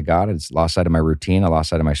lost sight of God. I'd lost sight of my routine. I lost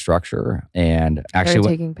sight of my structure. And actually,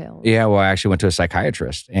 taking pills. yeah, well, I actually went to a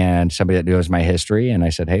psychiatrist and somebody that knows my history. And I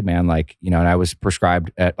said, hey, man, and I was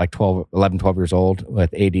prescribed at like 12 years old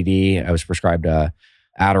with ADD. I was prescribed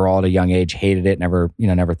Adderall at a young age, hated it, never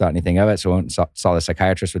thought anything of it. So I went and saw the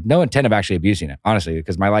psychiatrist with no intent of actually abusing it, honestly,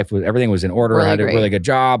 because my life everything was in order. Really I had great. a really good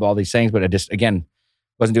job, all these things, but I just, again,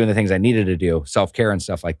 wasn't doing the things I needed to do, self-care and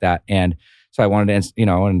stuff like that. And so I wanted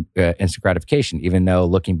to, instant gratification, even though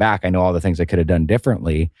looking back, I know all the things I could have done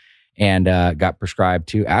differently, and got prescribed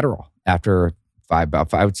to Adderall after I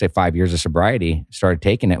would say 5 years of sobriety. Started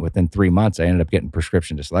taking it within 3 months. I ended up getting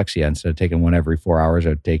prescription dyslexia. Instead of taking one every 4 hours, I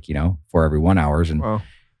would take 4 every 1 hour,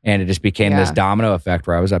 and it just became this domino effect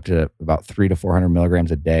where I was up to about 300 to 400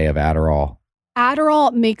 milligrams a day of Adderall.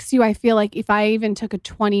 Adderall makes you, I feel like if I even took a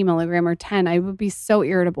 20 milligram or 10, I would be so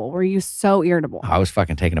irritable. Were you so irritable? I was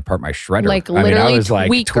fucking taking apart my shredder. Like I literally was like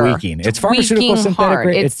tweaking. It's pharmaceutical Tweaking synthetic hard.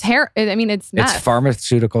 grade. It's it's meth. It's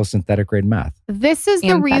pharmaceutical synthetic grade meth. This is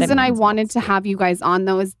the reason I Amphetamines. wanted to have you guys on,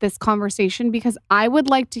 though, is this conversation, because I would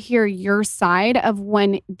like to hear your side of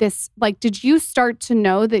when this, did you start to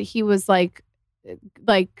know that he was kind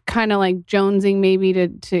of jonesing maybe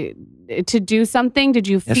to do something? Did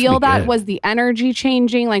you feel that? Good. Was the energy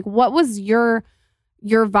changing? What was your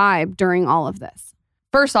vibe during all of this?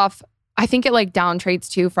 First off, I think it down traits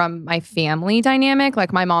too from my family dynamic.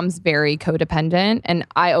 My mom's very codependent, and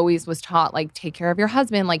I always was taught take care of your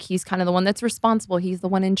husband. He's kind of the one that's responsible. He's the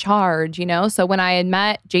one in charge, So when I had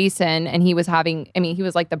met Jason and he was he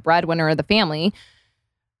was the breadwinner of the family.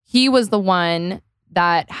 He was the one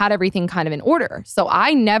that had everything kind of in order. So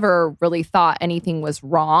I never really thought anything was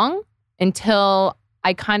wrong until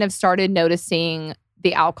I kind of started noticing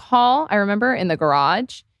the alcohol, I remember, in the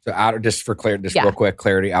garage. So real quick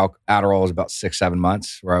clarity, Adderall was about 6-7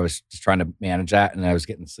 months where I was just trying to manage that, and I was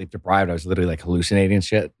getting sleep deprived. I was literally hallucinating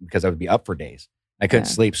shit because I would be up for days. I couldn't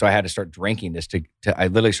sleep, so I had to start drinking I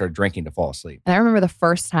literally started drinking to fall asleep. And I remember the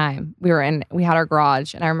first time we had our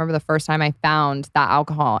garage, and I remember the first time I found that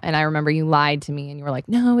alcohol, and I remember you lied to me, and you were like,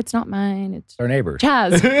 "No, it's not mine. It's our neighbors."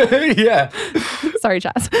 Chaz. Yeah. Sorry,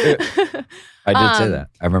 Chaz. I did say that.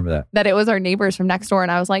 I remember that. That it was our neighbors from next door,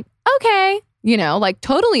 and I was like, okay, like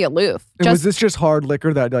totally aloof. Was this just hard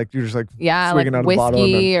liquor that like you're just like swinging out of the bottle?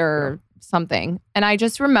 Whiskey or something? And I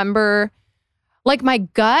just remember. Like my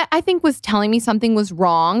gut, I think, was telling me something was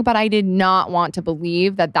wrong, but I did not want to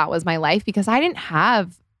believe that was my life because I didn't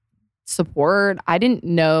have support. I didn't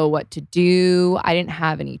know what to do. I didn't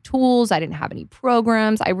have any tools. I didn't have any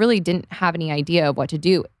programs. I really didn't have any idea of what to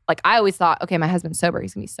do. Like I always thought, okay, my husband's sober.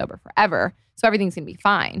 He's going to be sober forever. So everything's going to be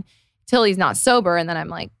fine till he's not sober. And then I'm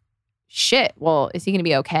like, shit, well, is he going to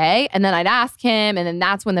be okay? And then I'd ask him. And then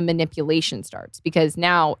that's when the manipulation starts because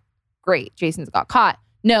now, great, Jason's got caught.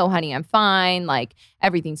 No, honey, I'm fine. Like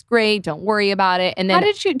everything's great. Don't worry about it. And then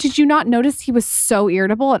did you not notice he was so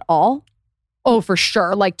irritable at all? Oh, for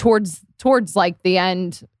sure. Like towards like the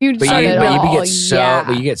end. You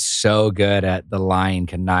get so good at the lying,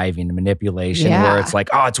 conniving, the manipulation where it's like,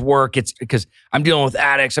 oh, it's work. It's because I'm dealing with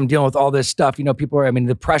addicts. I'm dealing with all this stuff. People are,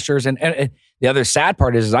 the pressures and the other sad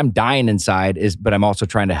part is I'm dying inside but I'm also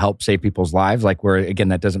trying to help save people's lives. Like where, again,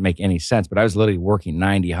 that doesn't make any sense, but I was literally working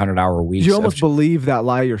 90, 100-hour weeks. You almost believe that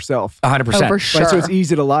lie yourself. 100%. Oh, for sure. Right, so it's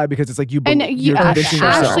easy to lie because it's like you're convincing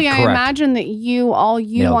yourself. Actually, I imagine that you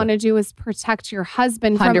want to do is protect your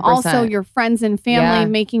husband 100%. From also your friends and family,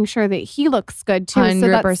 making sure that he looks good too. 100%. So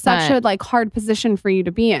that's such a like hard position for you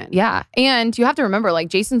to be in. Yeah. And you have to remember, like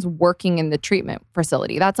Jason's working in the treatment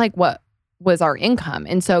facility. That's like what was our income.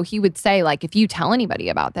 And so he would say, like, if you tell anybody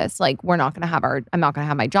about this, like, I'm not going to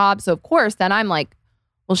have my job. So of course, then I'm like,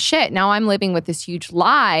 well, shit, now I'm living with this huge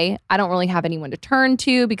lie. I don't really have anyone to turn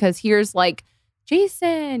to because here's like,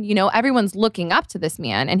 Jason, everyone's looking up to this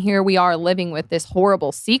man. And here we are living with this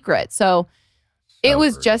horrible secret. So it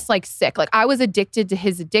was just like sick. Like I was addicted to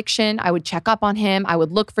his addiction. I would check up on him. I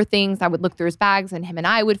would look for things. I would look through his bags and him and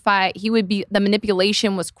I would fight. The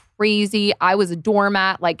manipulation was crazy. I was a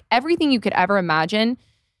doormat. Like everything you could ever imagine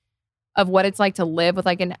of what it's like to live with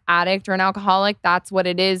like an addict or an alcoholic. That's what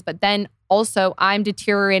it is. But then also I'm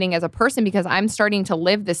deteriorating as a person because I'm starting to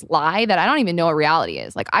live this lie that I don't even know what reality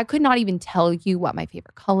is. Like I could not even tell you what my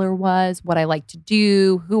favorite color was, what I like to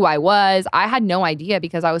do, who I was. I had no idea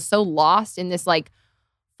because I was so lost in this like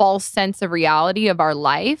false sense of reality of our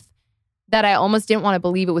life that I almost didn't want to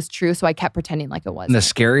believe it was true. So I kept pretending like it wasn't. And the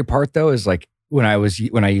scary part though is like when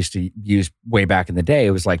I used to use way back in the day,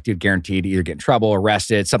 it was like, dude, guaranteed to either get in trouble,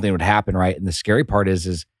 arrested, something would happen, right? And the scary part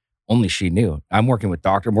is only she knew. I'm working with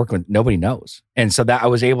nobody knows. And so that I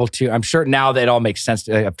was able to, I'm sure now that it all makes sense.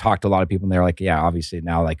 I've talked to a lot of people and they're like, yeah, obviously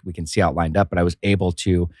now like we can see how it lined up, but I was able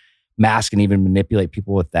to mask and even manipulate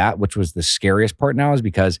people with that, which was the scariest part now is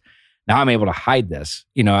because now I'm able to hide this,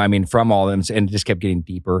 from all of them. And it just kept getting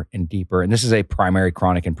deeper and deeper. And this is a primary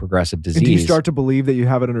chronic and progressive disease. And do you start to believe that you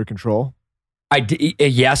have it under control? I did,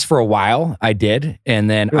 yes, for a while I did. And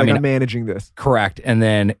then, I'm managing this. Correct. And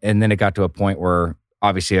then it got to a point where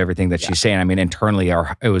obviously everything that she's saying, internally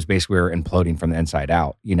it was basically we were imploding from the inside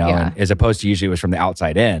out, and as opposed to usually it was from the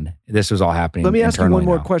outside in. This was all happening. Let me ask you one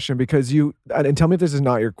more question because and tell me if this is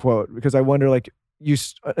not your quote, because I wonder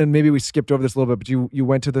and maybe we skipped over this a little bit, but you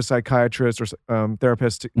went to the psychiatrist or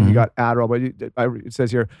therapist, you got Adderall, but it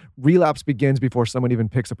says here, relapse begins before someone even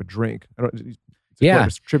picks up a drink.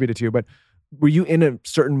 It's attributed to you, but were you in a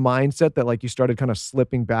certain mindset that like you started kind of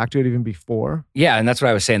slipping back to it even before? Yeah, and that's what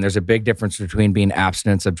I was saying. There's a big difference between being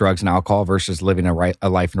abstinence of drugs and alcohol versus living a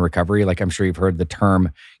life in recovery. Like I'm sure you've heard the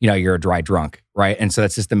term, you're a dry drunk, right? And so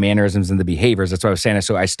that's just the mannerisms and the behaviors. That's what I was saying.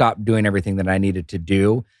 So I stopped doing everything that I needed to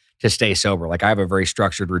do to stay sober. Like I have a very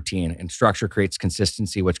structured routine, and structure creates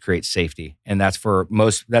consistency, which creates safety. And that's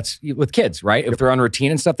with kids, right? If they're on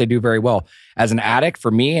routine and stuff, they do very well. As an addict,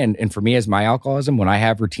 for me, and for me as my alcoholism, when I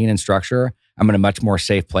have routine and structure, I'm in a much more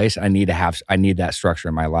safe place. I need that structure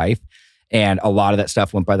in my life. And a lot of that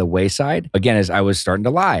stuff went by the wayside. Again, as I was starting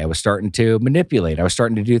to lie, I was starting to manipulate. I was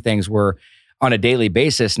starting to do things where on a daily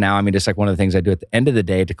basis now, just like one of the things I do at the end of the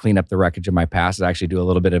day to clean up the wreckage of my past is I actually do a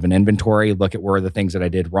little bit of an inventory, look at where are the things that I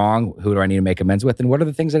did wrong, who do I need to make amends with, and what are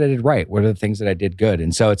the things that I did right? What are the things that I did good?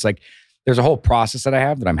 And so it's like, there's a whole process that I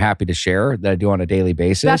have that I'm happy to share that I do on a daily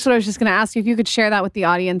basis. That's what I was just going to ask you. If you could share that with the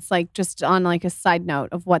audience, like just on like a side note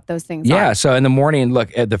of what those things are. Yeah. So in the morning,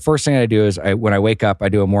 look, the first thing I do is when I wake up, I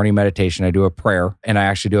do a morning meditation, I do a prayer, and I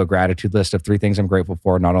actually do a gratitude list of 3 things I'm grateful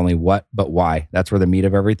for, not only what, but why. That's where the meat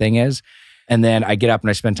of everything is. And then I get up and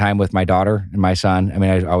I spend time with my daughter and my son.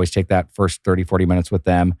 I always take that first 30, 40 minutes with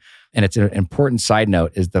them. And it's an important side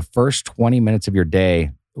note, is the first 20 minutes of your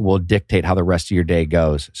day will dictate how the rest of your day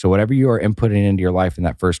goes. So whatever you are inputting into your life in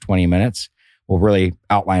that first 20 minutes will really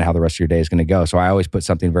outline how the rest of your day is going to go. So I always put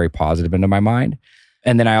something very positive into my mind.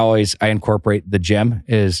 And then I incorporate the gym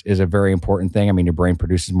is a very important thing. I mean, your brain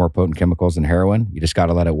produces more potent chemicals than heroin. You just got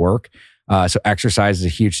to let it work. So exercise is a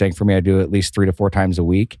huge thing for me. I do it at least 3 to 4 times a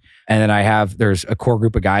week. And then there's a core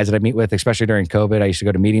group of guys that I meet with, especially during COVID. I used to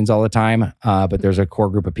go to meetings all the time, but there's a core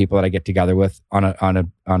group of people that I get together with on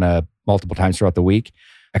a multiple times throughout the week.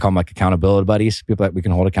 I call them like accountability buddies, people that we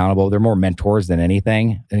can hold accountable. They're more mentors than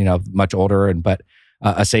anything, much older, but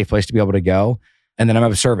a safe place to be able to go. And then I'm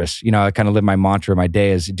of service. I kind of live my mantra. My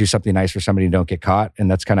day is do something nice for somebody and don't get caught.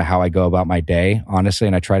 And that's kind of how I go about my day, honestly.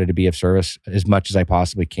 And I try to be of service as much as I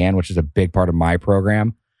possibly can, which is a big part of my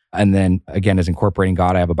program. And then again, as incorporating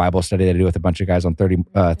God, I have a Bible study that I do with a bunch of guys on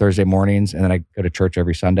Thursday mornings. And then I go to church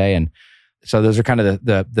every Sunday. And so those are kind of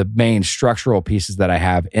the main structural pieces that I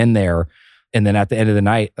have in there. And then at the end of the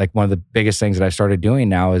night, like one of the biggest things that I started doing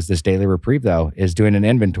now is this daily reprieve, though, is doing an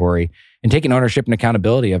inventory and taking ownership and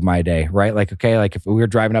accountability of my day, right? Like, okay, like if we were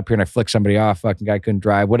driving up here and I flicked somebody off, fucking guy couldn't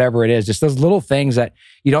drive, whatever it is, just those little things that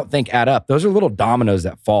you don't think add up. Those are little dominoes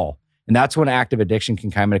that fall. And that's when active addiction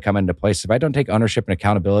can kind of come into place. If I don't take ownership and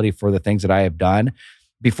accountability for the things that I have done,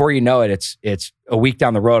 before you know it, it's a week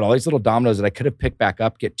down the road, all these little dominoes that I could have picked back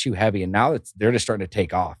up get too heavy. And now they're just starting to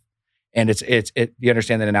take off. And you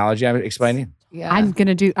understand that analogy I'm explaining? Yeah.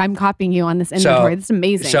 I'm copying you on this inventory. This is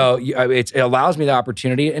amazing. So it allows me the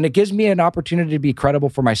opportunity, and it gives me an opportunity to be credible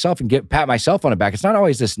for myself and pat myself on the back. It's not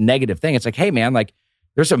always this negative thing. It's like, hey man, like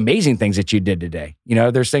there's amazing things that you did today.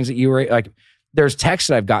 There's things that you were like, there's texts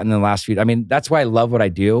that I've gotten in the last few. I mean, that's why I love what I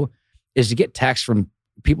do, is to get texts from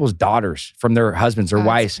people's daughters, from their husbands or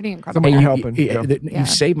wives. Pretty incredible. Somebody helping. You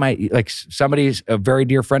saved somebody's a very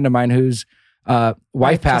dear friend of mine whose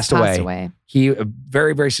wife passed away. He, a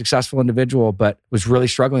very, very successful individual, but was really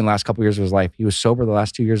struggling the last couple of years of his life. He was sober the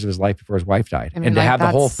last 2 years of his life before his wife died. And to have the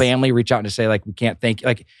whole family reach out and to say, like, we can't thank you.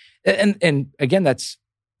 Like, and again, that's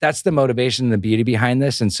the motivation and the beauty behind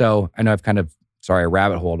this. And so I know I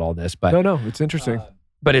rabbit holed all this, but no, it's interesting.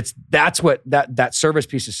 But that's what that service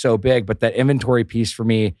piece is so big. But that inventory piece for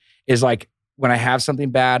me is like, when I have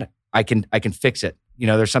something bad, I can fix it.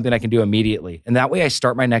 There's something I can do immediately. And that way I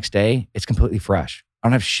start my next day, it's completely fresh. I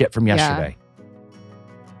don't have shit from yesterday.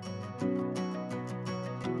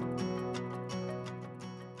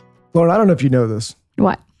 Lauren, I don't know if you know this.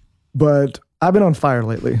 What? But I've been on fire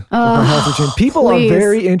lately with my health routine. People are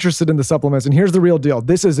very interested in the supplements. And here's the real deal.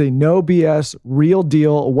 This is a no BS, real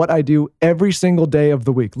deal, what I do every single day of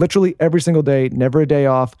the week. Literally every single day, never a day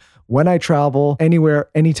off. When I travel, anywhere,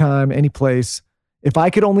 anytime, any place. If I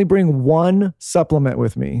could only bring one supplement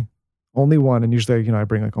with me, only one, and usually, I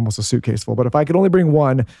bring like almost a suitcase full, but if I could only bring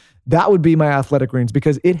one, that would be my Athletic Greens,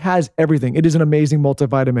 because it has everything. It is an amazing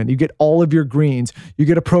multivitamin. You get all of your greens. You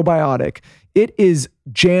get a probiotic. It is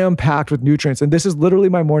jam-packed with nutrients. And this is literally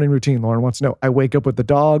my morning routine. Lauren wants to know. I wake up with the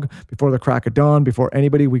dog before the crack of dawn, before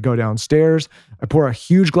anybody. We go downstairs. I pour a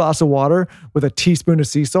huge glass of water with a teaspoon of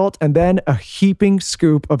sea salt and then a heaping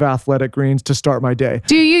scoop of Athletic Greens to start my day.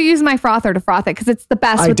 Do you use my frother to froth it? Because it's the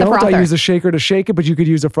best with the frother. I use a shaker to shake it, but you could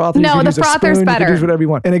use a frother. No, the frother's better. You could use whatever you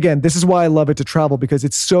want. And again, this is why I love it to travel, because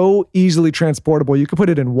it's so easily transportable. You can put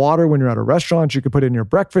it in water when you're at a restaurant. You can put it in your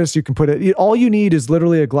breakfast. You can put it, all you need is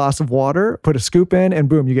literally a glass of water, put a scoop in, and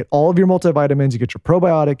boom, you get all of your multivitamins, you get your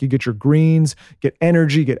probiotic, you get your greens, get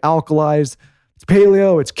energy, get alkalized. It's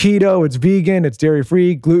paleo, it's keto, it's vegan, it's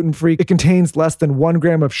dairy-free, gluten-free. It contains less than 1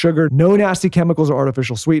 gram of sugar, no nasty chemicals or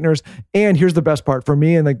artificial sweeteners. And here's the best part for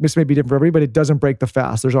me, and like this may be different for everybody, it doesn't break the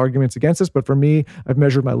fast. There's arguments against this, but for me, I've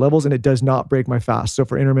measured my levels and it does not break my fast. So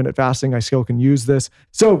for intermittent fasting, I still can use this.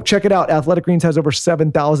 So check it out. Athletic Greens has over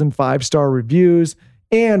 7,000 5-star reviews.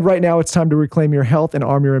 And right now, it's time to reclaim your health and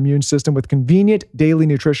arm your immune system with convenient daily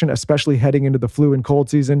nutrition, especially heading into the flu and cold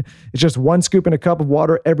season. It's just 1 scoop in a cup of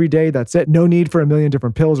water every day. That's it. No need for a million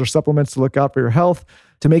different pills or supplements to look out for your health.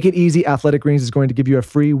 To make it easy, Athletic Greens is going to give you a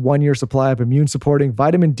free 1-year supply of immune-supporting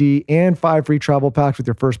vitamin D and 5 free travel packs with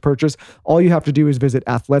your first purchase. All you have to do is visit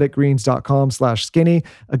athleticgreens.com/skinny.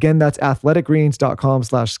 Again, that's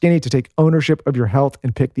athleticgreens.com/skinny to take ownership of your health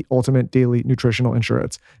and pick the ultimate daily nutritional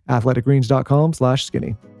insurance.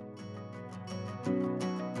 athleticgreens.com/skinny.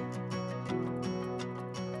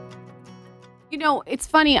 It's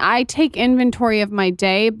funny. I take inventory of my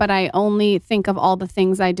day, but I only think of all the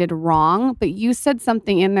things I did wrong. But you said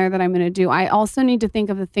something in there that I'm going to do. I also need to think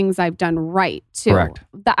of the things I've done right, too. Correct.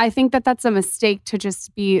 I think that's a mistake to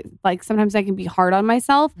just be like, sometimes I can be hard on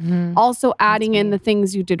myself. Mm-hmm. Also adding in the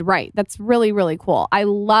things you did right. That's really, really cool. I'm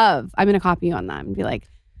going to copy you on that and be like,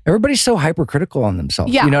 Everybody's so hypercritical on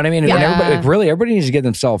themselves. Yeah. You know what I mean? Yeah. And everybody needs to give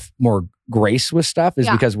themselves more grace with stuff is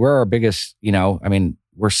because we're our biggest,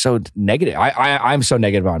 we're so negative. I'm so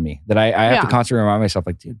negative on me that I have to constantly remind myself,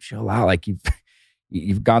 like, dude, chill out. Like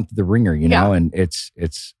you've gone through the ringer, you know, and it's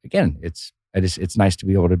nice to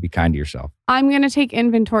be able to be kind to yourself. I'm going to take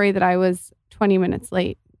inventory that I was 20 minutes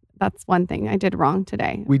late. That's one thing I did wrong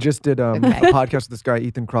today. We just did a podcast with this guy,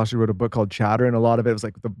 Ethan Cross, who wrote a book called Chatter. And a lot of it was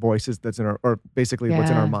like the voices that's in or basically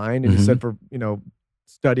what's in our mind. And he said for,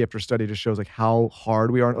 study after study just shows like how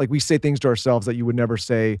hard we are. Like we say things to ourselves that you would never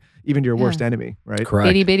say even to your worst enemy, right? Correct.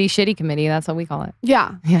 Itty bitty shitty committee. That's what we call it.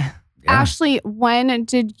 Yeah. Yeah. Ashley, when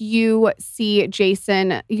did you see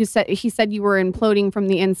Jason? He said you were imploding from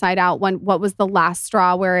the inside out. What was the last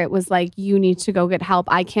straw where it was like, you need to go get help?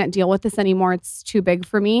 I can't deal with this anymore. It's too big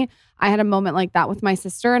for me. I had a moment like that with my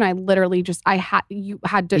sister, and I literally she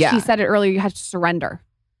said it earlier, you had to surrender.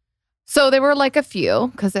 So there were like a few,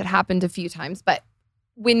 because it happened a few times. But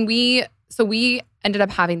when we ended up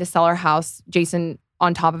having to sell our house, Jason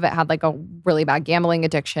on top of it had like a really bad gambling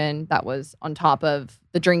addiction that was on top of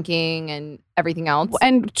the drinking and everything else.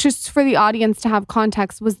 And just for the audience to have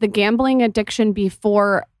context, was the gambling addiction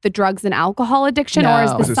before the drugs and alcohol addiction, or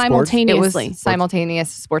is this simultaneously? It was simultaneous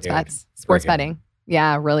sports betting.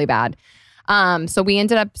 Yeah, really bad. So we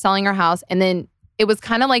ended up selling our house, and then it was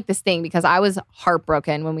kind of like this thing because I was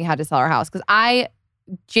heartbroken when we had to sell our house because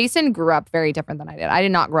Jason grew up very different than I did. I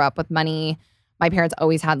did not grow up with money. My parents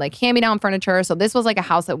always had like hand-me-down furniture. So this was like a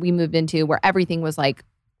house that we moved into where everything was like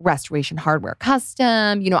restoration hardware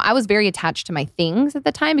custom. I was very attached to my things at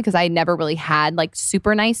the time because I never really had like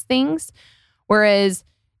super nice things. Whereas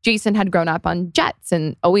Jason had grown up on jets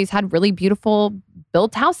and always had really beautiful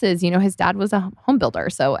built houses. His dad was a home builder.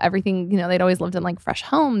 So everything, they'd always lived in like fresh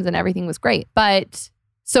homes and everything was great. But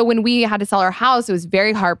so when we had to sell our house, it was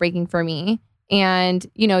very heartbreaking for me. And,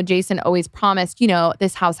 Jason always promised,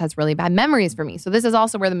 this house has really bad memories for me. So this is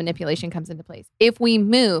also where the manipulation comes into place. If we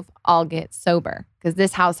move, I'll get sober because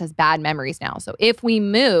this house has bad memories now. So if we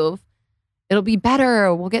move, it'll be better.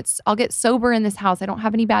 I'll get sober in this house. I don't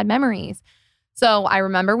have any bad memories. So I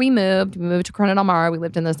remember we moved to Corona Del Mar. We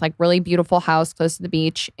lived in this like really beautiful house close to the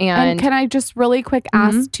beach. And can I just really quick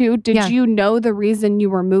ask too, did you know the reason you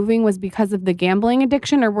were moving was because of the gambling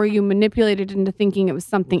addiction, or were you manipulated into thinking it was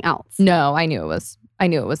something else? No, I knew it was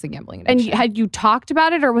the gambling addiction. And had you talked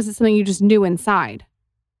about it, or was it something you just knew inside?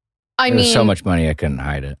 There was so much money I couldn't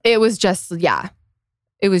hide it. It was just,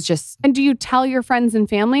 it was just. And do you tell your friends and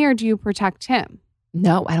family, or do you protect him?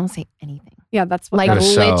 No, I don't say anything. Yeah, that's what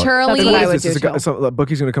literally. That's what I would do. So a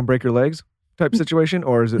bookie's going to come break your legs type situation,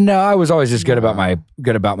 or is it? No, I was always just good about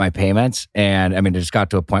my payments, and I mean, it just got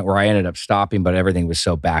to a point where I ended up stopping, but everything was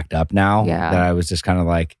so backed up now that I was just kind of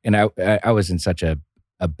like, and I was in such a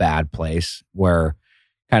bad place where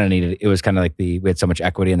kind of needed. It was kind of like we had so much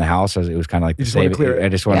equity in the house, so it was kind of like I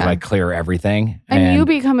just wanted to like clear everything, and you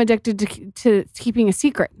become addicted to keeping a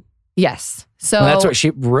secret. Yes. So that's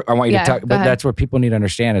what I want you to talk, but that's what people need to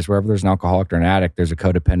understand is wherever there's an alcoholic or an addict, there's a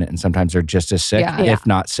codependent, and sometimes they're just as sick, if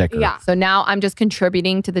not sicker. Yeah. So now I'm just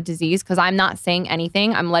contributing to the disease because I'm not saying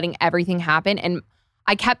anything. I'm letting everything happen. And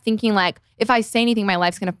I kept thinking like, if I say anything, my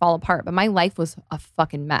life's going to fall apart. But my life was a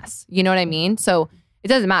fucking mess. You know what I mean? So it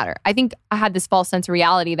doesn't matter. I think I had this false sense of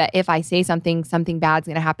reality that if I say something bad's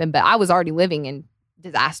going to happen. But I was already living in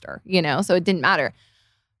disaster, so it didn't matter.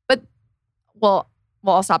 But, well,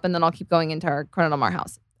 I'll stop and then I'll keep going into our Corona Del Mar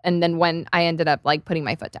house. And then when I ended up like putting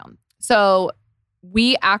my foot down. So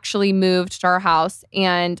we actually moved to our house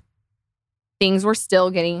and things were still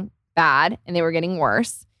getting bad and they were getting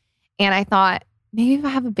worse. And I thought, maybe if I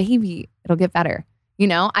have a baby, it'll get better.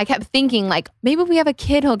 I kept thinking like, maybe if we have a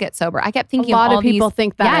kid, he'll get sober. I kept thinking a lot of people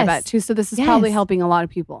think that, I bet too. So this is probably helping a lot of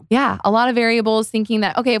people. Yeah. A lot of variables thinking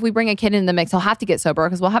that, okay, if we bring a kid in the mix, he'll have to get sober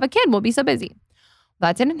because we'll have a kid. We'll be so busy.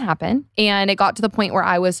 That didn't happen. And it got to the point where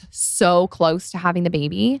I was so close to having the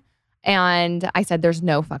baby. And I said, there's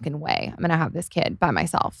no fucking way I'm going to have this kid by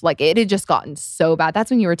myself. Like it had just gotten so bad. That's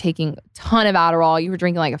when you were taking a ton of Adderall. You were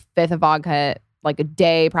drinking like a fifth of vodka, like a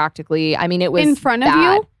day practically. I mean, it was in front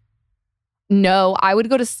bad. of you? No, I would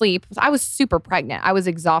go to sleep. I was super pregnant. I was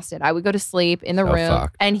exhausted. I would go to sleep in the room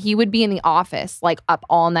and he would be in the office, like up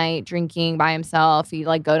all night drinking by himself. He'd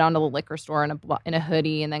like go down to the liquor store in a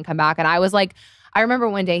hoodie and then come back. And I was like, I remember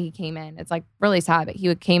one day he came in. It's like really sad, but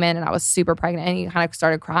he came in and I was super pregnant and he kind of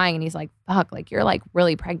started crying and he's like, fuck, like you're like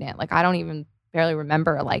really pregnant. Like I don't even barely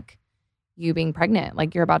remember like you being pregnant.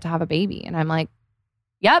 Like you're about to have a baby. And I'm like,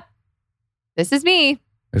 yep, this is me.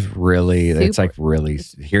 It's really, it's like really,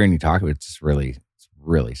 hearing you talk about it's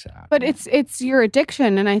really sad. But it's your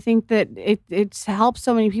addiction, and I think that it helps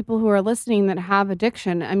so many people who are listening that have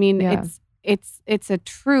addiction. I mean, it's a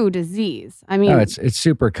true disease. I mean, no, it's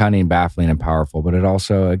super cunning, baffling, and powerful. But it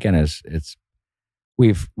also, again, it's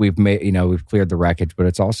we've made, we've cleared the wreckage, but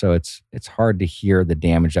it's also it's hard to hear the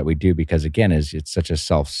damage that we do because, again, it's such a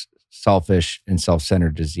selfish and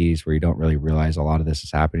self-centered disease where you don't really realize a lot of this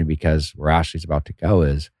is happening. Because where Ashley's about to go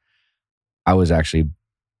is, I was actually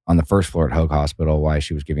on the first floor at Hoag Hospital while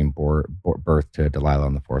she was giving birth to Delilah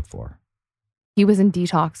on the 4th floor. He was in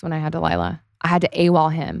detox when I had Delilah. I had to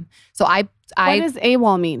AWOL him. So what does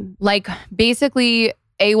AWOL mean? Like, basically,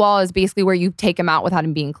 AWOL is basically where you take him out without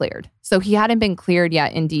him being cleared. So he hadn't been cleared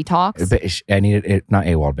yet in detox. I needed it, not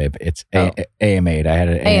AWOL, babe. It's AMA. I had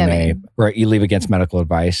an AMA where you leave against medical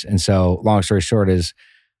advice. And so, long story short, is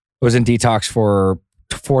I was in detox for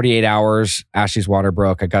 48 hours. Ashley's water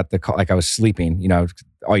broke. I got the call, like I was sleeping.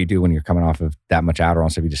 All you do when you're coming off of that much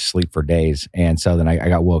Adderall, so you just sleep for days. And so then I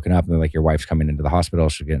got woken up and they're like, your wife's coming into the hospital.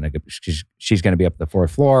 She's going to be up at the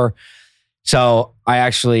 4th floor. So I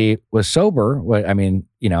actually was sober.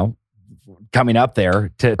 Coming up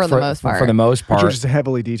there for the most part. You're just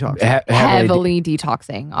heavily detoxing. Heavily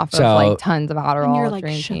detoxing off of like tons of Adderall. And you're like,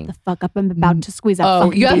 drinking. shut the fuck up. I'm about to squeeze out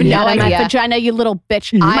fucking you have no out of my idea. vagina, you little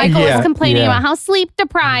bitch. Michael is complaining about how sleep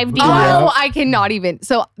deprived he was. I cannot even.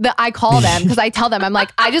 So I call them because I tell them, I'm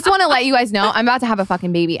like, I just want to let you guys know I'm about to have a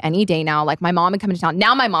fucking baby any day now. Like, my mom would come into town.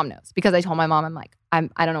 Now my mom knows because I told my mom, I'm like, I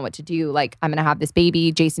don't know what to do. Like, I'm going to have this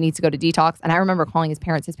baby. Jason needs to go to detox. And I remember calling his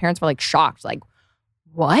parents. His parents were like shocked. Like,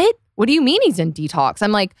 what? What do you mean he's in detox?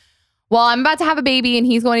 I'm like, well, I'm about to have a baby and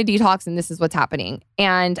he's going to detox and this is what's happening.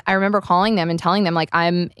 And I remember calling them and telling them, like,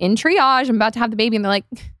 I'm in triage. I'm about to have the baby. And they're like,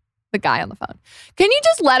 the guy on the phone, can you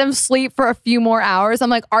just let him sleep for a few more hours? I'm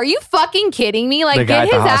like, are you fucking kidding me? Like, get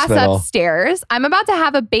his ass upstairs. I'm about to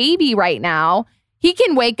have a baby right now. He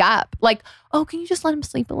can wake up. Like, oh, can you just let him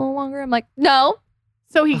sleep a little longer? I'm like, no.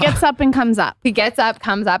 So he gets up and comes up. He gets up,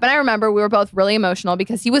 comes up. And I remember we were both really emotional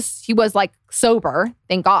because he was like sober,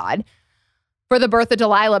 thank God, for the birth of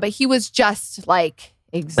Delilah. But he was just like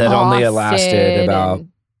exhausted. That only lasted about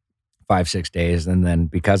 5-6 days. And then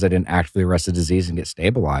because I didn't actively arrest the disease and get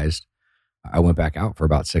stabilized, I went back out for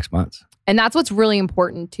about 6 months. And that's what's really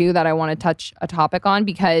important too, that I want to touch a topic on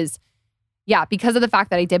because of the fact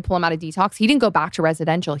that I did pull him out of detox, he didn't go back to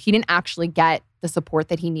residential. He didn't actually get the support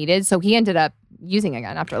that he needed. So he ended up using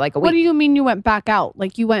again after like a week. What do you mean you went back out?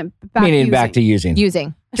 Like you went back back to using.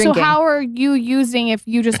 Drinking. So how are you using if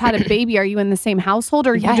you just had a baby? Are you in the same household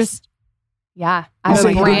or you just... Yeah. I have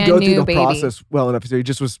a brand didn't go through new the baby. process well enough. So he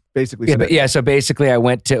just was basically... So basically I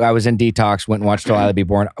was in detox, went and watched Delilah be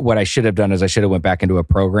born. What I should have done is I should have went back into a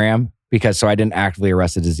program because I didn't actively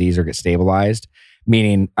arrest the disease or get stabilized.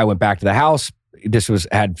 Meaning I went back to the house.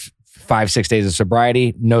 Had 5-6 days of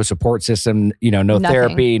sobriety, no support system, no Nothing.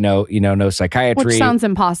 therapy, no psychiatry. Which sounds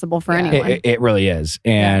impossible for anyone. It really is.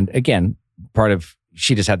 And again, part of,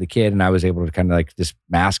 she just had the kid and I was able to kind of like just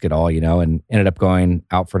mask it all, and ended up going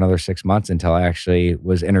out for another 6 months until I actually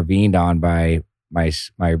was intervened on by my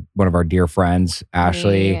one of our dear friends,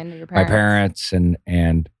 Ashley, my parents. And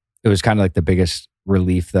it was kind of like the biggest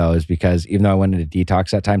relief though, is because even though I went into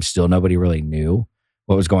detox that time, still nobody really knew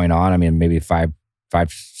what was going on. I mean, maybe 5-6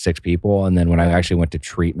 people. And then when I actually went to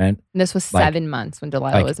treatment. And this was 7 months when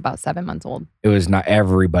Delilah was about 7 months old. It was not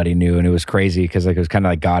everybody knew. And it was crazy because it was kind of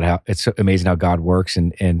like God, it's so amazing how God works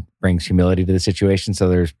and brings humility to the situation. So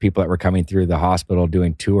there's people that were coming through the hospital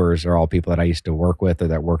doing tours are all people that I used to work with or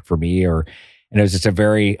that worked for me and it was just a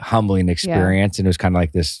very humbling experience. And it was kind of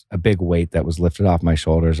like a big weight that was lifted off my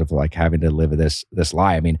shoulders of like having to live this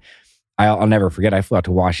lie. I mean, I'll never forget. I flew out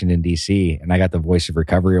to Washington, D.C. and I got the Voice of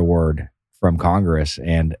Recovery Award from Congress.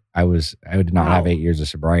 And I did not have 8 years of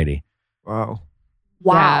sobriety. Wow.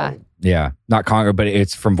 Yeah. Not Congress, but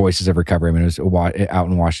it's from Voices of Recovery. I mean, it was out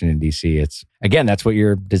in Washington, D.C. It's, again, that's what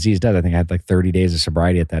your disease does. I think I had like 30 days of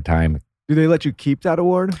sobriety at that time. Do they let you keep that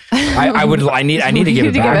award? I need to give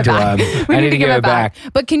it back to them. I need to give it back.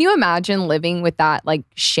 But can you imagine living with that like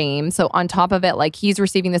shame? So on top of it, like he's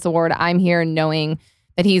receiving this award, I'm here knowing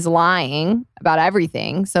that he's lying about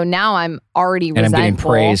everything. So now I'm already resentful. And I'm getting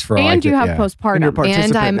praise for and you have postpartum.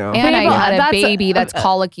 And I had a baby that's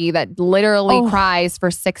colicky that literally cries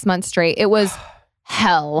for 6 months straight. It was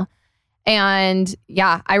hell. And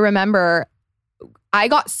yeah, I remember I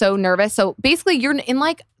got so nervous. So basically you're in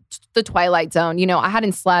like the twilight zone. I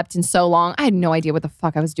hadn't slept in so long. I had no idea what the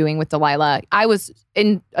fuck I was doing with Delilah. I was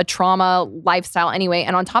in a trauma lifestyle anyway.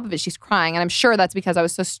 And on top of it, she's crying. And I'm sure that's because I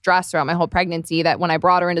was so stressed throughout my whole pregnancy that when I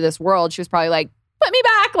brought her into this world, she was probably like, put me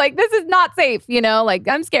back. Like, this is not safe. Like,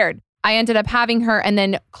 I'm scared. I ended up having her, and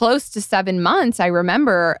then close to 7 months, I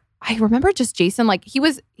remember just Jason, like he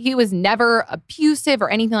was never abusive or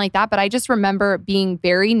anything like that, but I just remember being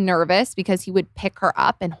very nervous because he would pick her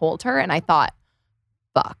up and hold her, and I thought,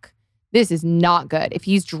 fuck, this is not good. If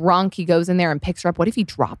he's drunk, he goes in there and picks her up. What if he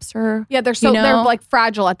drops her? Yeah, they're like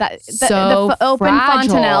fragile at that. So the open fragile.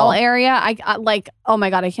 fontanelle area. I like, oh my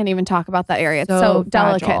God, I can't even talk about that area. It's so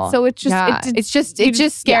delicate. Fragile. So it's just, yeah. It's just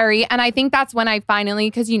scary. Yeah. And I think that's when I finally,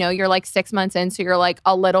 because you're like 6 months in, so you're like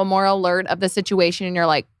a little more alert of the situation, and you're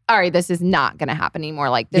like, all right, this is not going to happen anymore.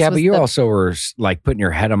 Like this. Yeah, but you also were like putting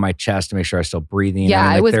your head on my chest to make sure I was still breathing. Yeah,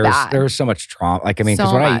 like, it was bad. There was so much trauma. Like, I mean,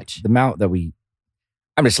 because the amount that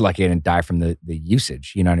I'm just lucky I didn't die from the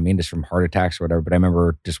usage, you know what I mean? Just from heart attacks or whatever. But I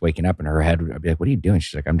remember just waking up and her head would be like, what are you doing?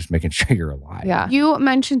 She's like, I'm just making sure you're alive. Yeah. You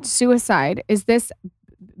mentioned suicide. Is this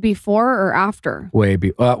before or after?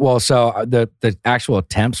 Well, so the actual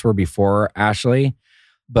attempts were before Ashley,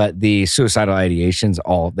 but the suicidal ideations,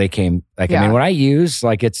 they came, like, I mean, when I use,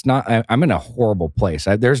 like, it's not, I'm in a horrible place.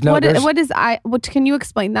 Can you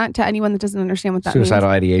explain that to anyone that doesn't understand what that means? Suicidal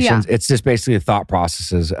ideations. Yeah. It's just basically the thought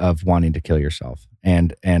processes of wanting to kill yourself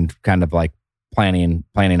and kind of like planning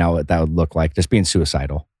out what that would look like, just being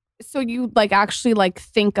suicidal. So you like actually like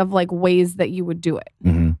think of like ways that you would do it.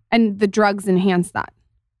 Mm-hmm. And the drugs enhance that.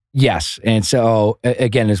 Yes. And so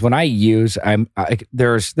again, is when I use,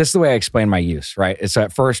 this is the way I explain my use, right? So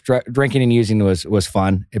at first drinking and using was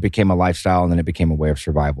fun. It became a lifestyle, and then it became a way of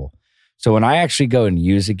survival. So when I actually go and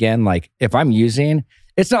use again, like if I'm using,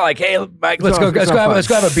 it's not like, hey, Mike, let's go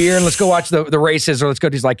have a beer and let's go watch the races, or let's go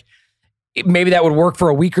do like, maybe that would work for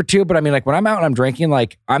a week or two. But I mean, like when I'm out and I'm drinking,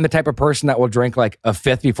 like I'm the type of person that will drink like a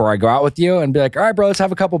fifth before I go out with you and be like, all right, bro, let's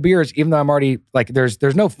have a couple beers. Even though I'm already like,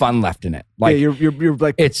 there's no fun left in it. Like you're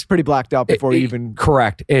like, it's pretty blacked out before you even.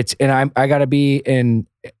 Correct. I gotta be in,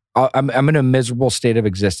 I'm in a miserable state of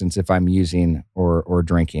existence if I'm using or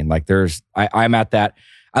drinking. Like I'm at that.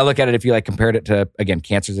 I look at it, if you like compared it to, again,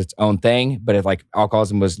 cancer is its own thing, but if like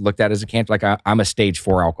alcoholism was looked at as a cancer, like I'm a stage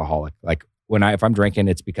 4 alcoholic. Like if I'm drinking,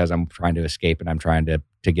 it's because I'm trying to escape and I'm trying to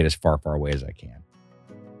get as far away as I can.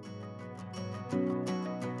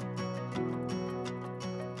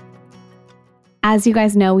 As you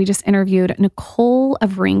guys know, we just interviewed Nicole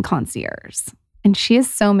of Ring Concierge, and she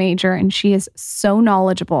is so major and she is so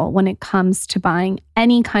knowledgeable when it comes to buying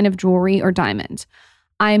any kind of jewelry or diamond.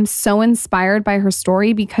 I am so inspired by her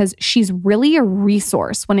story because she's really a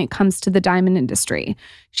resource when it comes to the diamond industry.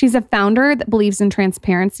 She's a founder that believes in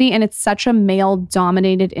transparency, and it's such a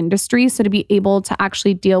male-dominated industry. So to be able to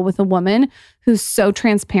actually deal with a woman who's so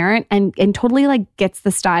transparent and totally like gets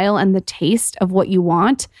the style and the taste of what you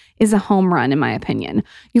want is a home run, in my opinion.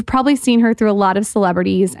 You've probably seen her through a lot of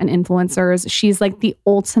celebrities and influencers. She's like the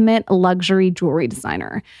ultimate luxury jewelry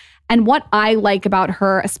designer. And what I like about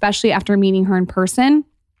her, especially after meeting her in person,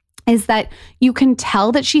 is that you can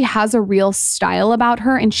tell that she has a real style about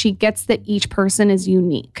her, and she gets that each person is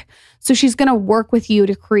unique. So she's going to work with you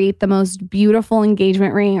to create the most beautiful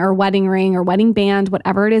engagement ring or wedding band,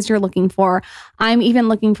 whatever it is you're looking for. I'm even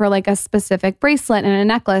looking for like a specific bracelet and a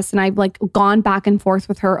necklace, and I've like gone back and forth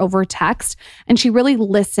with her over text, and she really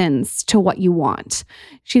listens to what you want.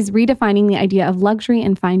 She's redefining the idea of luxury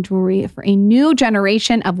and fine jewelry for a new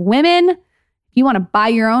generation of women. If you want to buy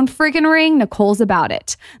your own freaking ring, Nicole's about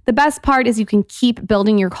it. The best part is you can keep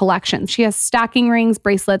building your collection. She has stacking rings,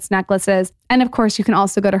 bracelets, necklaces, and of course, you can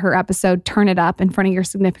also go to her episode, Turn It Up, in front of your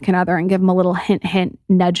significant other and give them a little hint, hint,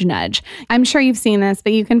 nudge, nudge. I'm sure you've seen this,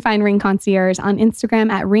 but you can find Ring Concierge on Instagram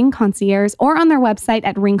at Ring Concierge or on their website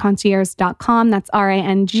at ringconcierge.com. That's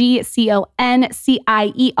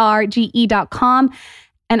RINGCONCIERGE.com.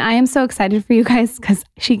 And I am so excited for you guys because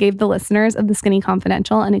she gave the listeners of The Skinny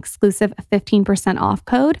Confidential an exclusive 15% off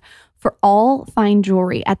code for all fine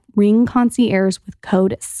jewelry at Ring Concierge with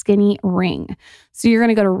code SKINNYRING. So you're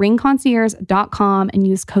going to go to ringconcierge.com and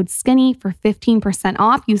use code SKINNY for 15%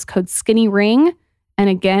 off. Use code SKINNYRING. And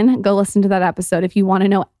again, go listen to that episode if you want to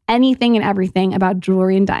know anything and everything about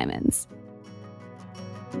jewelry and diamonds.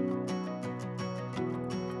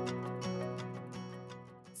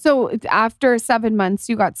 So after 7 months,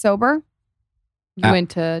 you got sober? You went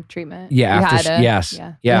to treatment? Yeah. Yes.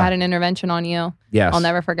 Yeah. We had an intervention on you. Yes. I'll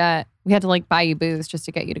never forget. We had to like buy you booze just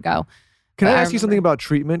to get you to go. Can I ask you something about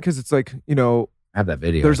treatment? Because it's like, I have that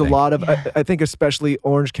video. There's a lot of, I think especially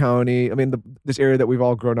Orange County. I mean, this area that we've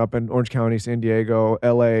all grown up in, Orange County, San Diego,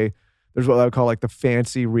 LA, there's what I would call like the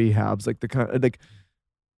fancy rehabs, like the kind of like,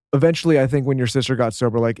 eventually, I think when your sister got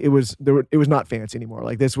sober, like it was not fancy anymore.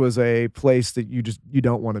 Like this was a place that you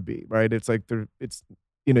don't want to be, right? It's like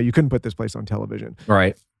you couldn't put this place on television,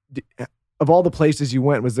 right? Of all the places you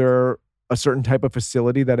went, was there a certain type of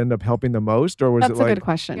facility that ended up helping the most, or was That's it like? That's a good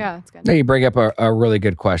question. Yeah, that's good. No, you bring up a really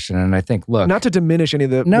good question, and I think, look, not to diminish any of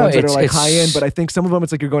the ones that are like high end, but I think some of them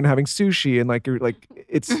it's like you're going to having sushi and like you're like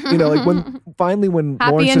it's like when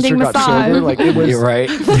Lauren's sister got sober, like it was you're right.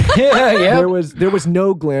 yeah. There was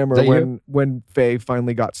no glamour when Faye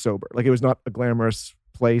finally got sober. Like it was not a glamorous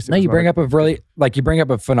place. No, you bring up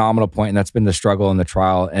a phenomenal point, and that's been the struggle in the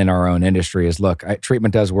trial in our own industry is, look,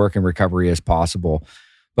 treatment does work and recovery is possible.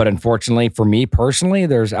 But unfortunately for me personally,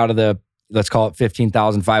 there's out of the, let's call it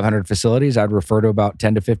 15,500 facilities, I'd refer to about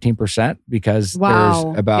 10 to 15% because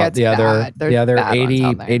there's about the other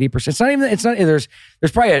 80%.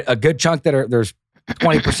 There's probably a good chunk there's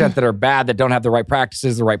 20% that are bad, that don't have the right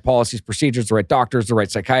practices, the right policies, procedures, the right doctors, the right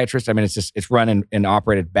psychiatrists. I mean, it's run and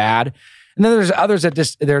operated bad. And then there's others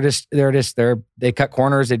that they cut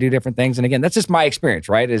corners, they do different things. And again, that's just my experience,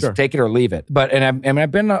 right? Is take it or leave it. But,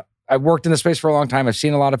 I've worked in the space for a long time. I've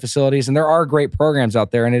seen a lot of facilities, and there are great programs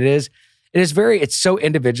out there. And it's so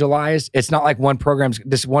individualized. It's not like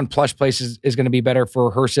this one plush place is going to be better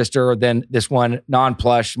for her sister than this one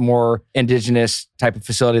non-plush, more indigenous type of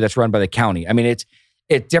facility that's run by the county. I mean, it's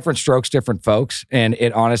different strokes, different folks. And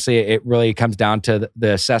it really comes down to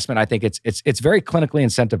the assessment. I think it's very clinically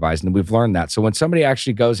incentivized, and we've learned that. So when somebody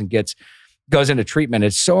actually goes into treatment,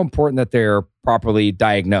 it's so important that they're properly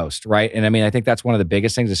diagnosed, right? And I mean, I think that's one of the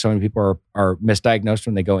biggest things is so many people are misdiagnosed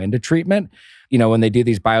when they go into treatment. When they do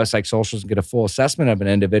these biopsychosocials and get a full assessment of an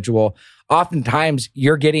individual, oftentimes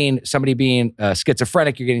you're getting somebody being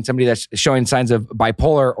schizophrenic, you're getting somebody that's showing signs of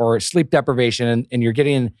bipolar or sleep deprivation, and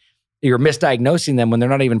you're misdiagnosing them when they're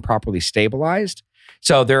not even properly stabilized.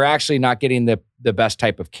 So they're actually not getting the best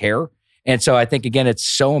type of care. And so I think, again, it's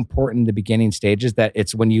so important in the beginning stages that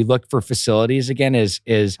it's when you look for facilities, again, it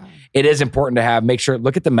is important to make sure,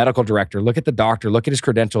 look at the medical director, look at the doctor, look at his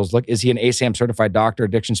credentials. Look, is he an ASAM certified doctor,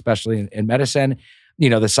 addiction specialty in medicine?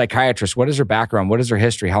 The psychiatrist, what is their background? What is their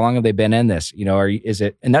history? How long have they been in this?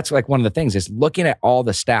 And that's like one of the things is looking at all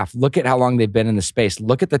the staff, look at how long they've been in the space,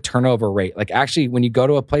 look at the turnover rate. Like actually, when you go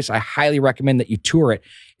to a place, I highly recommend that you tour it.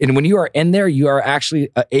 And when you are in there, you are actually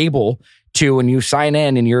able to, when you sign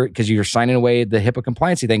in because you're signing away the HIPAA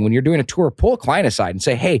compliancy thing, when you're doing a tour, pull a client aside and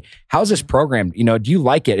say, hey, how's this program? Do you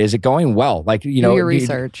like it? Is it going well? Like, do your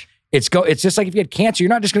research. It's just like if you had cancer, you're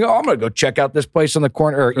not just going to go, I'm going to go check out this place on the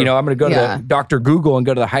corner, or, I'm going to go to Dr. Google and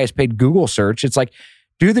go to the highest paid Google search. It's like,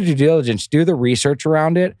 do the due diligence, do the research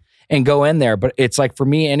around it and go in there. But it's like, for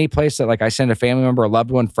me, any place that like I send a family member, a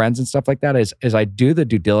loved one, friends and stuff like that is I do the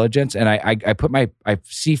due diligence and I put I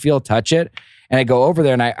see, feel, touch it. And I go over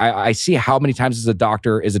there and I see how many times is a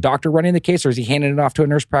doctor running the case, or is he handing it off to a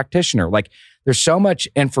nurse practitioner? Like there's so much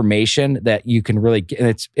information that you can really get. And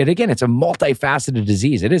it's a multifaceted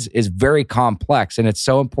disease. It is very complex, and it's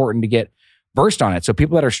so important to get versed on it. So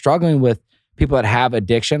people that are struggling with people that have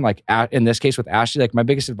addiction, like in this case with Ashley, like my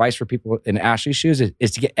biggest advice for people in Ashley's shoes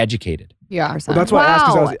is to get educated. Yeah. Well, that's why I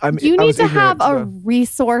asked, because you need to have a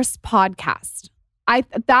resource podcast.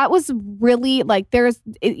 That was really like, there's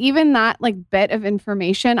even that like bit of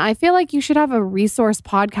information. I feel like you should have a resource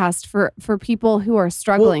podcast for people who are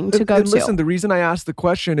struggling to go to. Listen, the reason I asked the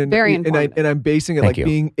question and I'm basing it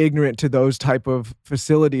being ignorant to those type of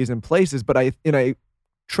facilities and places, but I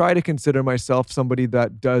try to consider myself somebody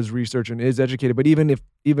that does research and is educated. But even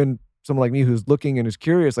someone like me who's looking and is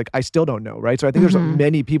curious, like I still don't know, right? So I think there's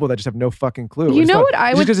many people that just have no fucking clue.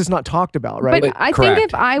 Because it's not talked about, right? But I think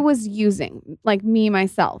if I was using, like me,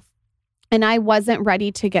 myself, and I wasn't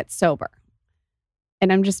ready to get sober,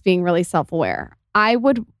 and I'm just being really self-aware, I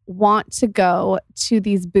would want to go to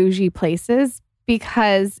these bougie places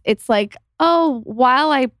because it's like, oh,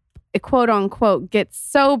 while I quote unquote get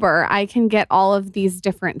sober, I can get all of these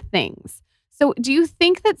different things. So do you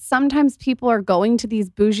think that sometimes people are going to these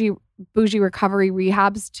bougie recovery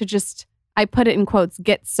rehabs to just, I put it in quotes,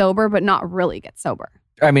 get sober, but not really get sober?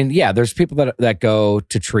 I mean, yeah, there's people that go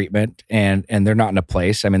to treatment and they're not in a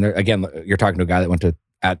place. I mean, again, you're talking to a guy that went to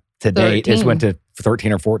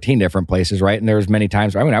 13 or 14 different places, right? And there's many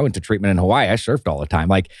times, I went to treatment in Hawaii. I surfed all the time.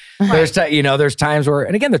 Like there's times where,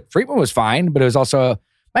 and again, the treatment was fine, but it was also,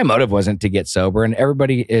 my motive wasn't to get sober, and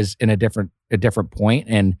everybody is in a different point.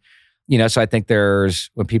 And, so I think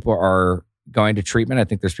when people are going to treatment, I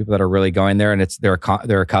think there's people that are really going there and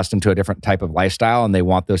they're accustomed to a different type of lifestyle and they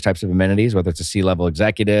want those types of amenities, whether it's a C-level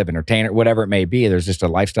executive, entertainer, whatever it may be. There's just a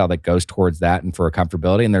lifestyle that goes towards that and for a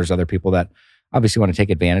comfortability. And there's other people that obviously want to take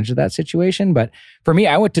advantage of that situation. But for me,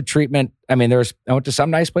 I went to treatment. I mean, I went to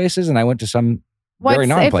some nice places and I went to some very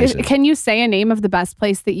non-places. Can you say a name of the best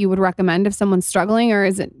place that you would recommend if someone's struggling, or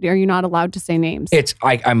are you not allowed to say names?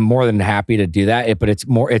 I'm more than happy to do that. But it's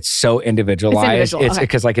so individualized. It's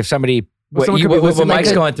because like if somebody what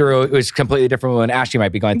Mike's going through is completely different than what Ashley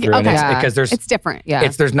might be going through. Okay. And because it's different. Yeah.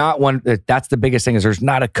 There's not one, that's the biggest thing is there's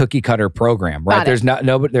not a cookie cutter program, right? There's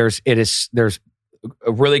a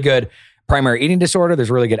really good primary eating disorder. There's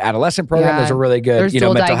a really good adolescent program. There's a really good,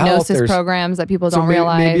 dual mental health. Diagnosis programs that people don't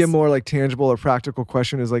realize. Maybe a more like tangible or practical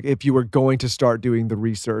question is like, if you were going to start doing the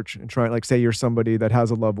research and try, like say you're somebody that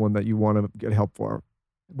has a loved one that you want to get help for,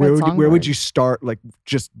 where would you start? Like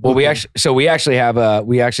just we actually started a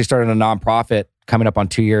nonprofit coming up on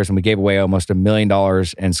 2 years, and we gave away almost $1 million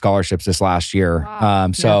in scholarships this last year. Wow.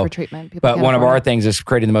 For treatment. But one of our things is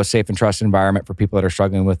creating the most safe and trusted environment for people that are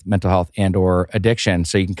struggling with mental health and or addiction.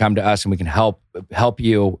 So you can come to us and we can help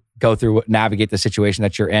you go through, navigate the situation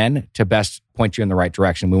that you're in to best point you in the right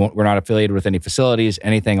direction. We're not affiliated with any facilities,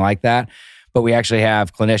 anything like that, but we actually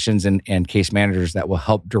have clinicians and case managers that will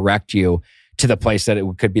help direct you to the place that it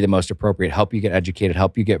could be the most appropriate, help you get educated,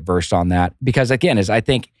 help you get versed on that. Because again,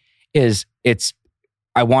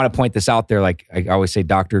 I want to point this out there. Like I always say,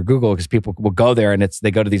 Dr. Google, because people will go there and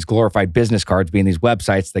they go to these glorified business cards, being these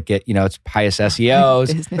websites that get, it's highest SEOs.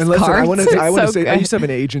 And listen, I want to say, I used to have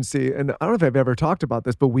an agency, and I don't know if I've ever talked about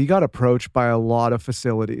this, but we got approached by a lot of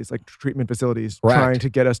facilities, like treatment facilities, trying to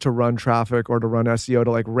get us to run traffic or to run SEO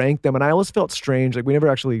to like rank them. And I always felt strange. Like we never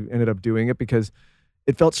actually ended up doing it because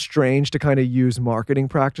it felt strange to kind of use marketing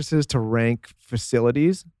practices to rank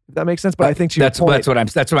facilities. If that makes sense. But I think that's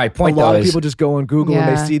my point. A lot of people just go on Google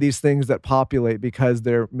and they see these things that populate because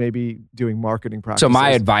they're maybe doing marketing practices. So my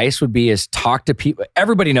advice would be is talk to people.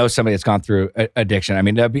 Everybody knows somebody that's gone through addiction. I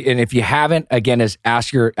mean, and if you haven't, again, is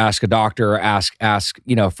ask a doctor, ask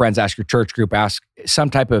friends, ask your church group, ask some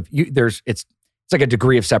type of it's like a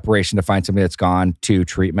degree of separation to find somebody that's gone to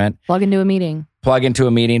treatment. Plug into a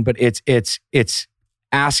meeting, but it's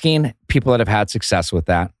asking people that have had success with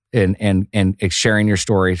that and sharing your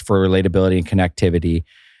story for relatability and connectivity.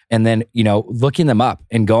 And then, looking them up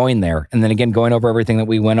and going there. And then again, going over everything that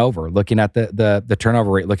we went over, looking at the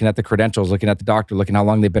turnover rate, looking at the credentials, looking at the doctor, looking how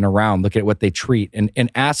long they've been around, looking at what they treat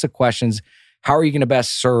and ask the questions, how are you going to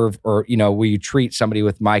best serve or, will you treat somebody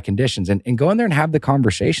with my conditions and go in there and have the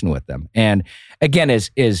conversation with them. And again,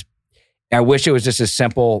 I wish it was just as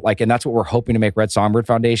simple, and that's what we're hoping to make Red Songbird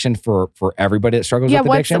Foundation for everybody that struggles with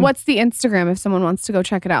addiction. What's the Instagram if someone wants to go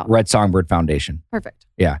check it out? Red Songbird Foundation. Perfect.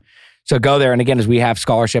 Yeah. So go there. And again, as we have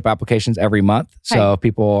scholarship applications every month. So if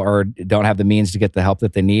people don't have the means to get the help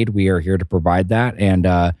that they need, we are here to provide that. And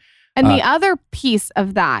the other piece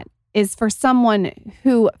of that is for someone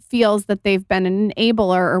who feels that they've been an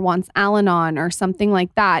enabler or wants Al-Anon or something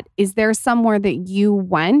like that. Is there somewhere that you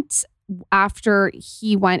went after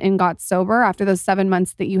he went and got sober, after those 7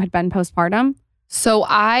 months that you had been postpartum? So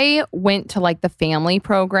I went to the family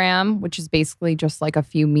program, which is basically just a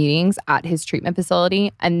few meetings at his treatment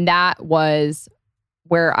facility. And that was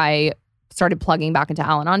where I started plugging back into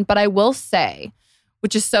Al-Anon. But I will say,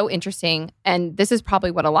 which is so interesting, and this is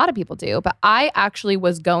probably what a lot of people do, but I actually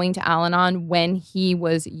was going to Al-Anon when he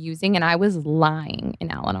was using, and I was lying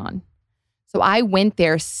in Al-Anon. So I went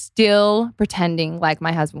there still pretending like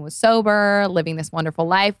my husband was sober, living this wonderful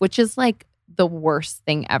life, which is the worst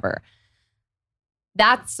thing ever.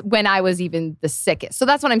 That's when I was even the sickest. So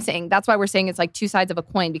that's what I'm saying. That's why we're saying it's two sides of a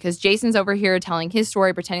coin, because Jason's over here telling his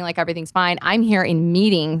story, pretending like everything's fine. I'm here in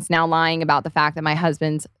meetings now lying about the fact that my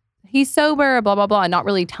he's sober, blah, blah, blah, and not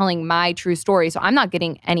really telling my true story. So I'm not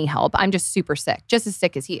getting any help. I'm just super sick, just as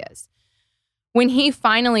sick as he is. When he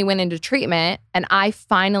finally went into treatment and I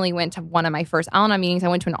finally went to one of my first Al-Anon meetings, I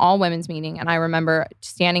went to an all-women's meeting, and I remember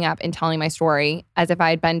standing up and telling my story as if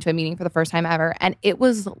I had been to a meeting for the first time ever. And it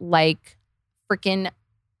was like freaking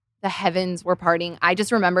the heavens were parting. I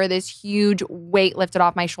just remember this huge weight lifted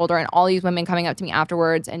off my shoulder and all these women coming up to me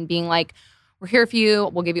afterwards and being like, we're here for you.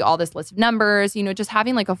 We'll give you all this list of numbers, just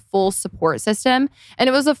having a full support system. And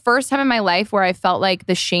it was the first time in my life where I felt like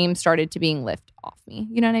the shame started to being lifted off me.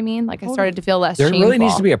 You know what I mean? I started to feel less shameful. There really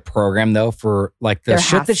needs to be a program though for the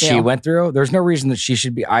shit that she went through. There's no reason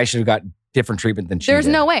that I should have got different treatment than she did. There's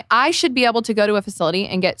no way. I should be able to go to a facility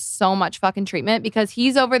and get so much fucking treatment because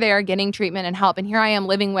he's over there getting treatment and help. And here I am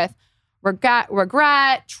living with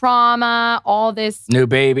regret, trauma, all this new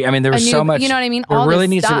baby. I mean, there's so much. You know what I mean? There really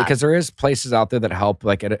needs to be, because there is places out there that help,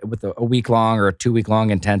 with a week long or a 2 week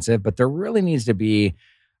long intensive. But there really needs to be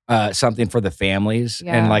something for the families,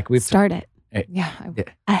 and we've started.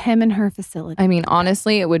 A him and her facility. I mean,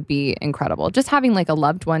 honestly, it would be incredible. Just having a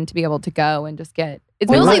loved one to be able to go and just get.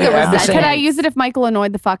 It's mostly the resentment. Could I use it if Michael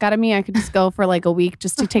annoyed the fuck out of me? I could just go for a week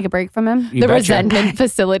just to take a break from him. The resentment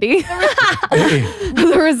facility.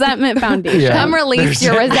 The resentment foundation. Come release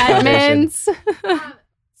your resentments.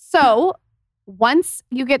 So once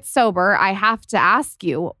you get sober, I have to ask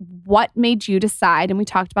you, what made you decide, and we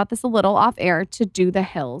talked about this a little off air, to do the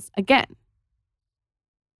hills again?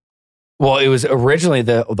 Well, it was originally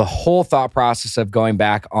the whole thought process of going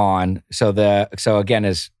back on. So again,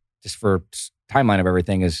 is just for timeline of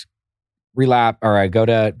everything is relapse, or I go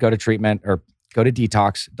to treatment or go to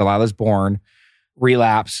detox. Delilah's born,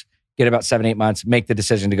 relapse, get about 7-8 months, make the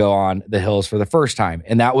decision to go on the hills for the first time.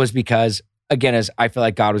 And that was because, again, as I feel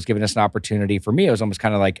like God was giving us an opportunity. For me, it was almost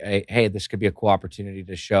kind of like, hey, this could be a cool opportunity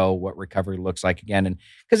to show what recovery looks like again. And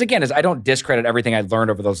because again, as I don't discredit everything I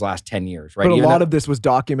learned over those last 10 years, right? But a lot of this was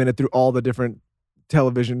documented through all the different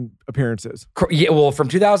television appearances. Yeah, well, from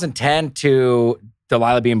 2010 to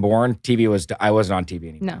Delilah being born, I wasn't on TV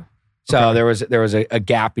anymore. No. So Okay. there was a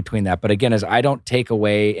gap between that. But again, as I don't take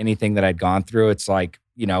away anything that I'd gone through, it's like,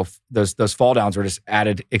 those fall downs were just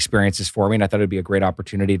added experiences for me. And I thought it'd be a great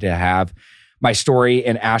opportunity to have my story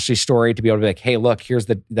and Ashley's story to be able to be like, hey, look, here's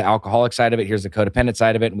the alcoholic side of it. Here's the codependent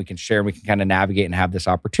side of it. And we can share and we can kind of navigate and have this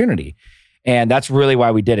opportunity. And that's really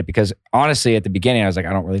why we did it. Because honestly, at the beginning, I was like,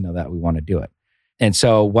 I don't really know that we want to do it. And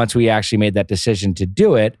so once we actually made that decision to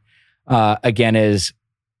do it, again,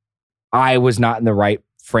 I was not in the right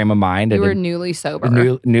frame of mind. You were newly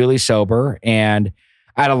sober. Newly sober. And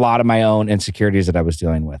I had a lot of my own insecurities that I was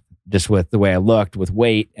dealing with, just with the way I looked, with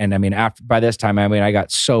weight. And I mean, by this time, I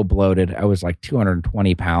got so bloated. I was like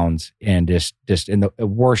 220 pounds and just in the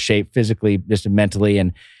worst shape physically, just mentally.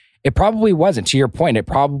 And it probably wasn't, to your point, it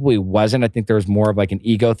probably wasn't. I think there was more of like an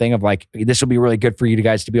ego thing of like, this will be really good for you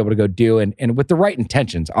guys to be able to go do, and with the right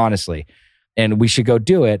intentions, honestly. And we should go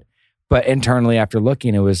do it. But internally, after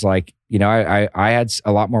looking, it was like, I had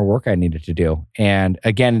a lot more work I needed to do. And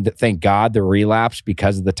again, thank God, the relapse,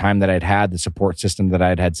 because of the time that I'd had, the support system that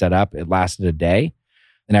I'd had set up, it lasted a day.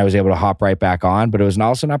 And I was able to hop right back on. But it was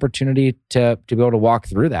also an opportunity to be able to walk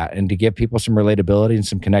through that and to give people some relatability and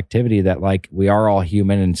some connectivity that like we are all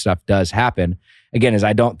human and stuff does happen. Again,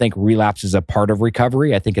 I don't think relapse is a part of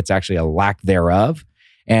recovery. I think it's actually a lack thereof.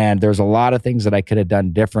 And there's a lot of things that I could have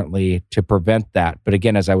done differently to prevent that. But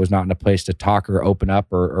again, as I was not in a place to talk or open up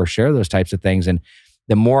or share those types of things. And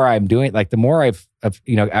the more I'm doing, like the more I've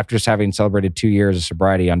after just having celebrated 2 years of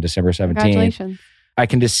sobriety on December 17th, I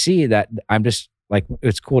can just see that I'm just like,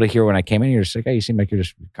 it's cool to hear when I came in, you're just like, hey, you seem like you're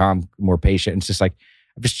just calm, more patient. And it's just like,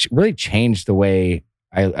 I've just really changed the way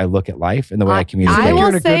I look at life and the way I communicate. I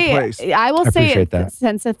will say,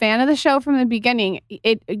 since a fan of the show from the beginning,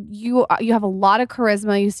 you have a lot of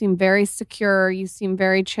charisma. You seem very secure. You seem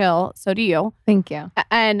very chill. So do you. Thank you.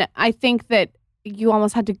 And I think that you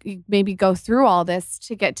almost had to maybe go through all this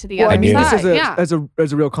to get to the other side. I mean, this is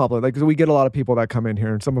as a real compliment. Like, we get a lot of people that come in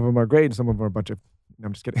here, and some of them are great, and some of them are a bunch of. No,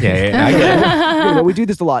 I'm just kidding. Yeah, I get it. We do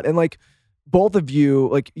this a lot, and like both of you,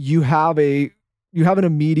 like you have an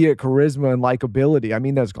immediate charisma and likability. I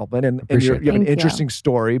mean, that's a compliment. And you have an interesting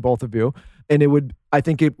story, both of you. And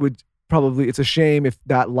it's a shame if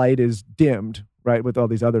that light is dimmed, right, with all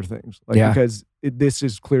these other things. Because this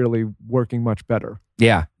is clearly working much better.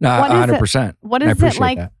 Yeah, 100%. What is it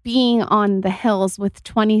like being on the hills with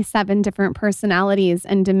 27 different personalities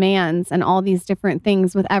and demands and all these different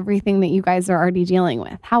things with everything that you guys are already dealing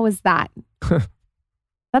with? How is that?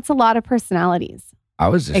 That's a lot of personalities. I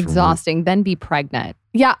was just exhausting. Then be pregnant.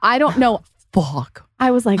 Yeah, I don't know. Fuck. I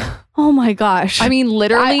was like, oh my gosh. I mean,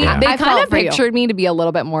 literally, they I kind of felt pictured me to be a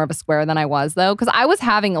little bit more of a square than I was, though, because I was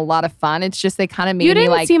having a lot of fun. It's just they kind of made me like.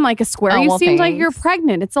 You didn't seem like a square. You seemed like you're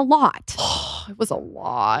pregnant. It's a lot. It was a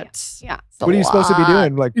lot. Yeah. What are you supposed to be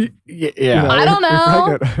doing? Like, I don't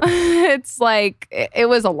know. It's like it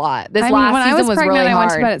was a lot. This last season was pregnant, really hard.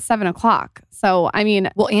 I went to bed at 7:00. So, I mean.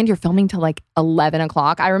 Well, and you're filming till like 11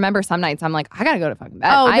 o'clock. I remember some nights I'm like, I gotta go to fucking bed.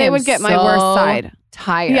 Oh, they would get my worst side.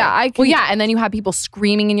 Tired. Yeah, and then you have people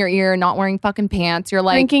screaming in your ear, not wearing fucking pants. You're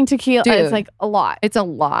like drinking tequila. Dude, it's like a lot. It's a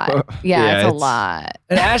lot. It's a lot.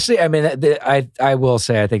 And Ashley, I mean, I will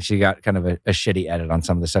say, I think she got kind of a shitty edit on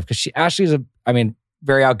some of the stuff because Ashley's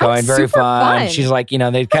very outgoing, very fun. She's like,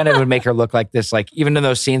 they kind of would make her look like this, like even in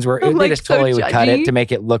those scenes where they just totally would cut it to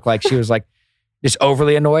make it look like she was like just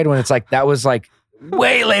overly annoyed when it's like that was like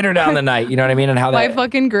way later down the night, you know what I mean? And how my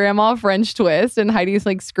fucking grandma French twist and Heidi's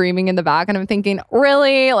like screaming in the back and I'm thinking,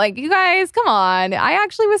 really? Like, you guys, come on. I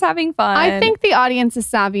actually was having fun. I think the audience is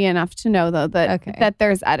savvy enough to know though that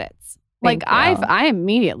there's edits. I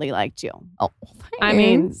immediately liked you. Oh, I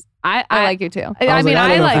mean, I like you too. I didn't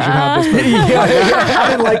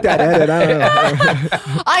like that edit. I don't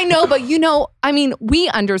know. I know, but we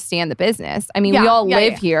understand the business. I mean, we all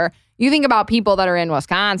live here. You think about people that are in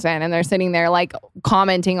Wisconsin and they're sitting there like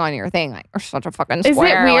commenting on your thing, like, you're such a fucking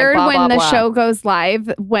square. Is it weird like, blah, when blah, the blah. show goes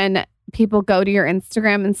live when people go to your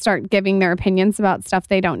Instagram and start giving their opinions about stuff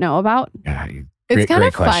they don't know about? Yeah, It's kind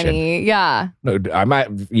of question. funny. Yeah. No, I might.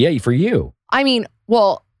 Yeah, for you. I mean,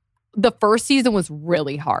 well, the first season was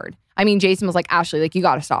really hard. I mean, Jason was like, Ashley, like, you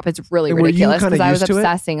got to stop. It's really ridiculous because I was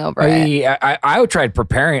obsessing over it. I tried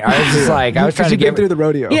preparing. I was just like, I was trying to get through the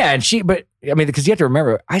rodeo. Yeah, but I mean, because you have to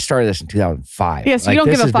remember, I started this in 2005. Yes, you don't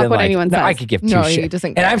give a fuck what anyone says. I could give two No, shit. he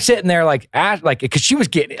doesn't And I'm sitting there like, because she was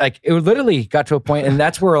getting like, it literally got to a point, and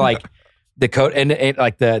that's where like the code and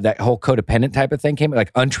like that whole codependent type of thing came,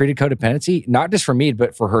 like untreated codependency, not just for me,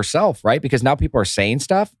 but for herself, right? Because now people are saying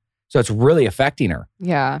stuff. So it's really affecting her.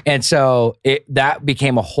 Yeah. And so that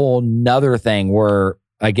became a whole nother thing where,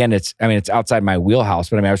 again, it's outside my wheelhouse,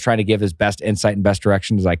 but I mean, I was trying to give as best insight and best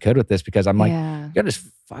direction as I could with this because I'm like, you gotta just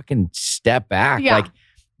fucking step back. Yeah. Like,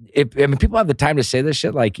 people have the time to say this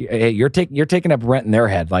shit. Like, hey, you're taking up rent in their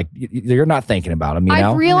head. Like, you're not thinking about them, you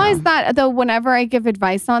know? I've realized that, though, whenever I give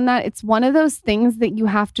advice on that, it's one of those things that you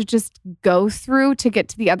have to just go through to get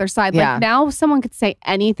to the other side. Yeah. Like, now someone could say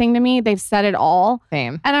anything to me. They've said it all.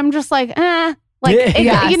 Same. And I'm just like, Like,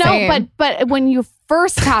 you know, same. but when you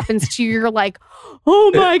first happens to you, you're like,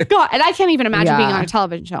 oh my God. And I can't even imagine being on a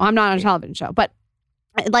television show. I'm not on a television show, but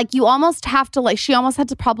like you almost have to like, she almost had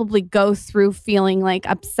to probably go through feeling like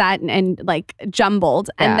upset and like jumbled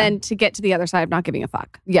and then to get to the other side of not giving a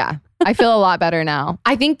fuck. Yeah. I feel a lot better now.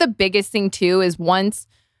 I think the biggest thing too is once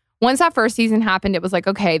that first season happened, it was like,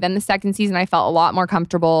 okay, then the second season I felt a lot more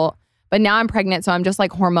comfortable. But now I'm pregnant, so I'm just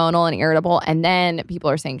like hormonal and irritable. And then people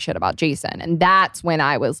are saying shit about Jason. And that's when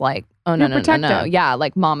I was like, oh, no. Yeah,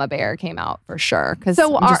 like Mama Bear came out for sure.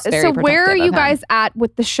 So where are you guys at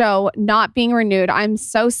with the show not being renewed? I'm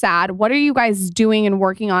so sad. What are you guys doing and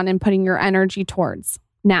working on and putting your energy towards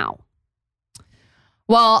now?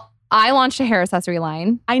 Well, I launched a hair accessory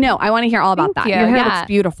line. I know. I want to hear all about that. Your hair looks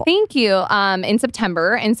beautiful. Thank you. In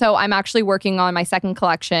September. And so I'm actually working on my second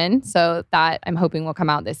collection. So that I'm hoping will come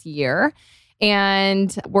out this year.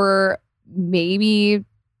 And we're maybe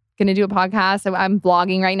going to do a podcast. So I'm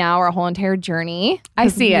vlogging right now our whole entire journey. I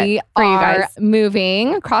see it for you guys.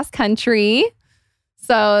 Moving across country.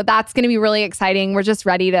 So that's going to be really exciting. We're just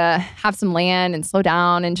ready to have some land and slow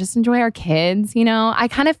down and just enjoy our kids. You know, I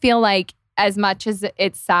kind of feel like as much as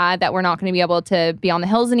it's sad that we're not going to be able to be on the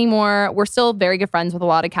hills anymore, we're still very good friends with a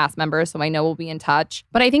lot of cast members. So I know we'll be in touch.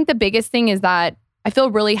 But I think the biggest thing is that I feel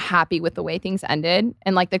really happy with the way things ended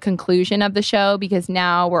and like the conclusion of the show, because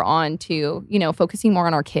now we're on to, you know, focusing more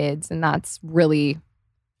on our kids. And that's really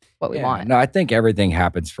what we want. No, I think everything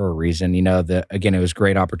happens for a reason. You know, again, it was a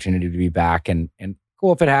great opportunity to be back and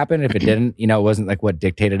cool if it happened. If it didn't, you know, it wasn't like what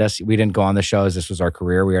dictated us. We didn't go on the show as this was our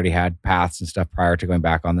career. We already had paths and stuff prior to going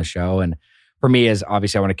back on the show. And for me, is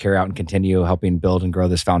obviously I want to carry out and continue helping build and grow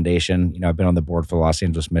this foundation. You know, I've been on the board for the Los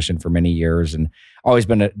Angeles Mission for many years and always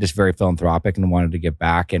been just very philanthropic and wanted to give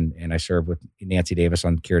back. And I serve with Nancy Davis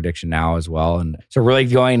on Cure Addiction now as well. And so really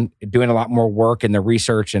doing a lot more work in the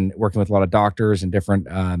research and working with a lot of doctors in different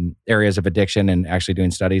areas of addiction and actually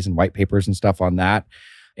doing studies and white papers and stuff on that.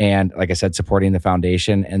 And like I said, supporting the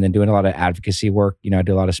foundation and then doing a lot of advocacy work. You know, I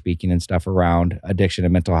do a lot of speaking and stuff around addiction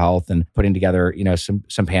and mental health and putting together, you know,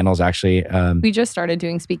 some panels actually. We just started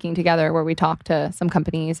doing speaking together where we talk to some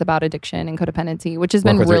companies about addiction and codependency, which has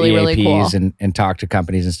been really, really cool. And talk to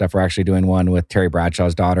companies and stuff. We're actually doing one with Terry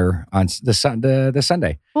Bradshaw's daughter on the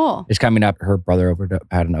Sunday. Cool. It's coming up. Her brother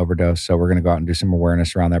had an overdose. So we're going to go out and do some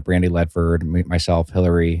awareness around that. Brandy Ledford, myself,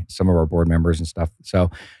 Hillary, some of our board members and stuff. So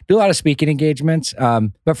do a lot of speaking engagements.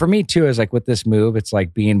 But for me too, is like with this move, it's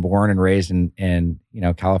like being born and raised in you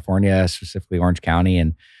know, California, specifically Orange County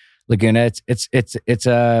and Laguna. It's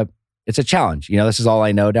a challenge. You know, this is all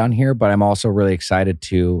I know down here, but I'm also really excited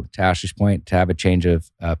to Ashley's point, to have a change of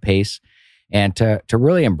pace and to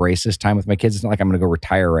really embrace this time with my kids. It's not like I'm going to go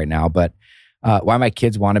retire right now, but why my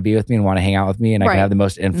kids want to be with me and want to hang out with me and I can have the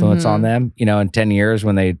most influence on them, you know, in 10 years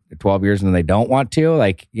 12 years when they don't want to,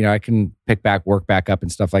 like, you know, I can work back up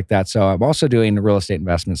and stuff like that. So I'm also doing real estate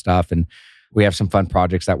investment stuff and we have some fun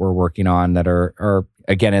projects that we're working on that are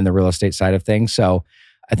again, in the real estate side of things. So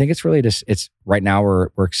I think it's really it's right now we're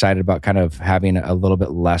excited about kind of having a little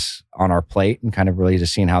bit less on our plate and kind of really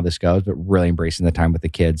just seeing how this goes, but really embracing the time with the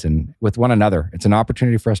kids and with one another. It's an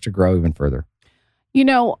opportunity for us to grow even further. You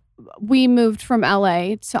know, we moved from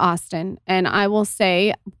LA to Austin, and I will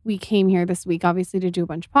say we came here this week, obviously, to do a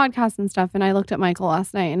bunch of podcasts and stuff. And I looked at Michael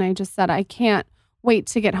last night and I just said, I can't wait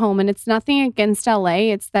to get home. And it's nothing against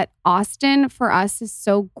LA. It's that Austin for us is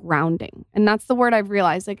so grounding. And that's the word I've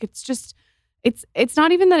realized. Like, it's just, it's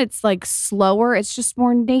not even that it's like slower. It's just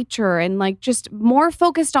more nature and like just more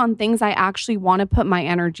focused on things I actually want to put my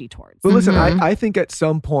energy towards. But listen, I think at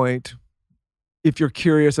some point if you're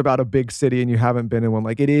curious about a big city and you haven't been in one,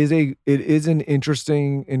 like it is an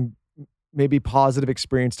interesting and maybe positive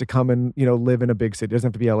experience to come and, live in a big city. It doesn't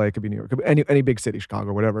have to be LA, it could be New York, it could be any big city,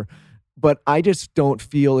 Chicago, whatever. But I just don't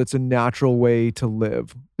feel it's a natural way to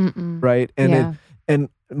live. Right. And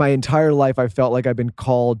my entire life, I felt like I've been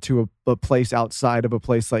called to a place outside of a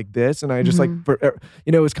place like this. And I just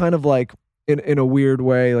it was kind of like in a weird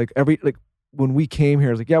way, like when we came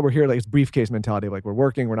here, it's like, yeah, we're here. Like it's briefcase mentality. Like we're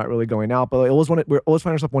working, we're not really going out, but we always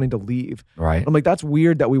find ourselves wanting to leave. Right. I'm like, that's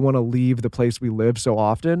weird that we want to leave the place we live so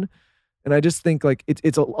often. And I just think like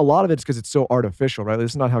it's a lot of it's because it's so artificial, right?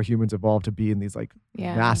 This is not how humans evolved to be in these like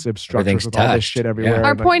massive structures with all this shit everywhere.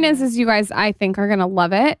 Our point is you guys, I think, are going to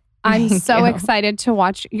love it. I'm so excited to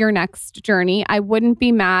watch your next journey. I wouldn't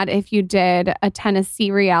be mad if you did a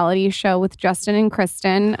Tennessee reality show with Justin and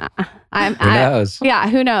Kristen. Who knows? Yeah,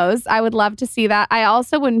 who knows? I would love to see that. I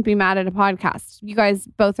also wouldn't be mad at a podcast. You guys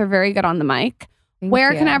both are very good on the mic.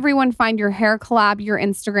 Where can everyone find your hair collab, your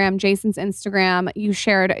Instagram, Jason's Instagram? You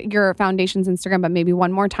shared your foundation's Instagram, but maybe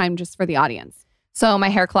one more time just for the audience. So my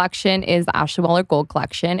hair collection is the Ashley Wahler Gold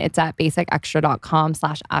Collection. It's at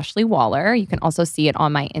basicextra.com/Ashley Wahler. You can also see it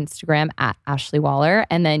on my Instagram at Ashley Wahler.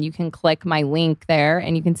 And then you can click my link there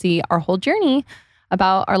and you can see our whole journey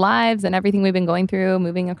about our lives and everything we've been going through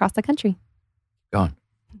moving across the country. Gone.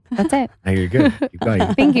 That's it. No, you're good. Keep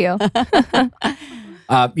going. Thank you.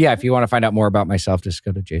 If you want to find out more about myself, just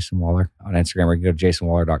go to Jason Wahler on Instagram or you can go to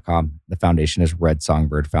jasonwahler.com. The foundation is Red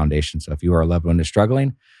Songbird Foundation. So if you or a loved one is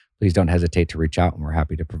struggling, please don't hesitate to reach out and we're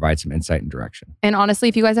happy to provide some insight and direction. And honestly,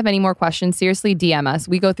 if you guys have any more questions, seriously, DM us.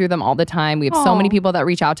 We go through them all the time. We have so many people that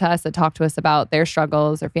reach out to us that talk to us about their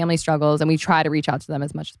struggles, their family struggles, and we try to reach out to them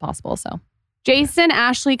as much as possible. So Jason,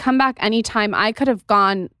 Ashley, come back anytime. I could have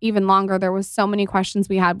gone even longer. There was so many questions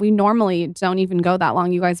we had. We normally don't even go that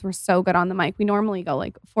long. You guys were so good on the mic. We normally go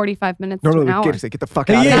like 45 minutes to an hour. Get the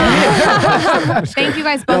fuck out of here. Thank you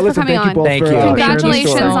guys both for coming on. Thank you.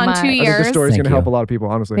 Congratulations on 2 years. I think the story's going to help a lot of people,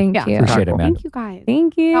 honestly. Thank you. Appreciate it, man. Thank you guys.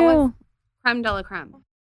 Thank you. That was creme de la creme.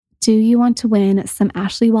 Do you want to win some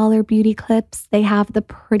Ashley Wahler beauty clips? They have the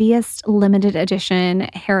prettiest limited edition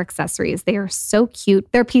hair accessories. They are so cute.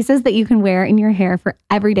 They're pieces that you can wear in your hair for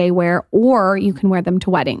everyday wear, or you can wear them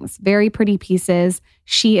to weddings. Very pretty pieces.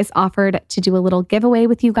 She is offered to do a little giveaway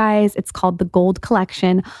with you guys. It's called the Gold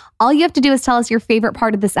Collection. All you have to do is tell us your favorite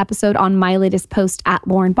part of this episode on my latest post at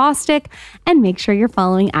Lauren Bostic, and make sure you're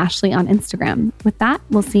following Ashley on Instagram. With that,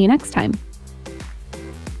 we'll see you next time.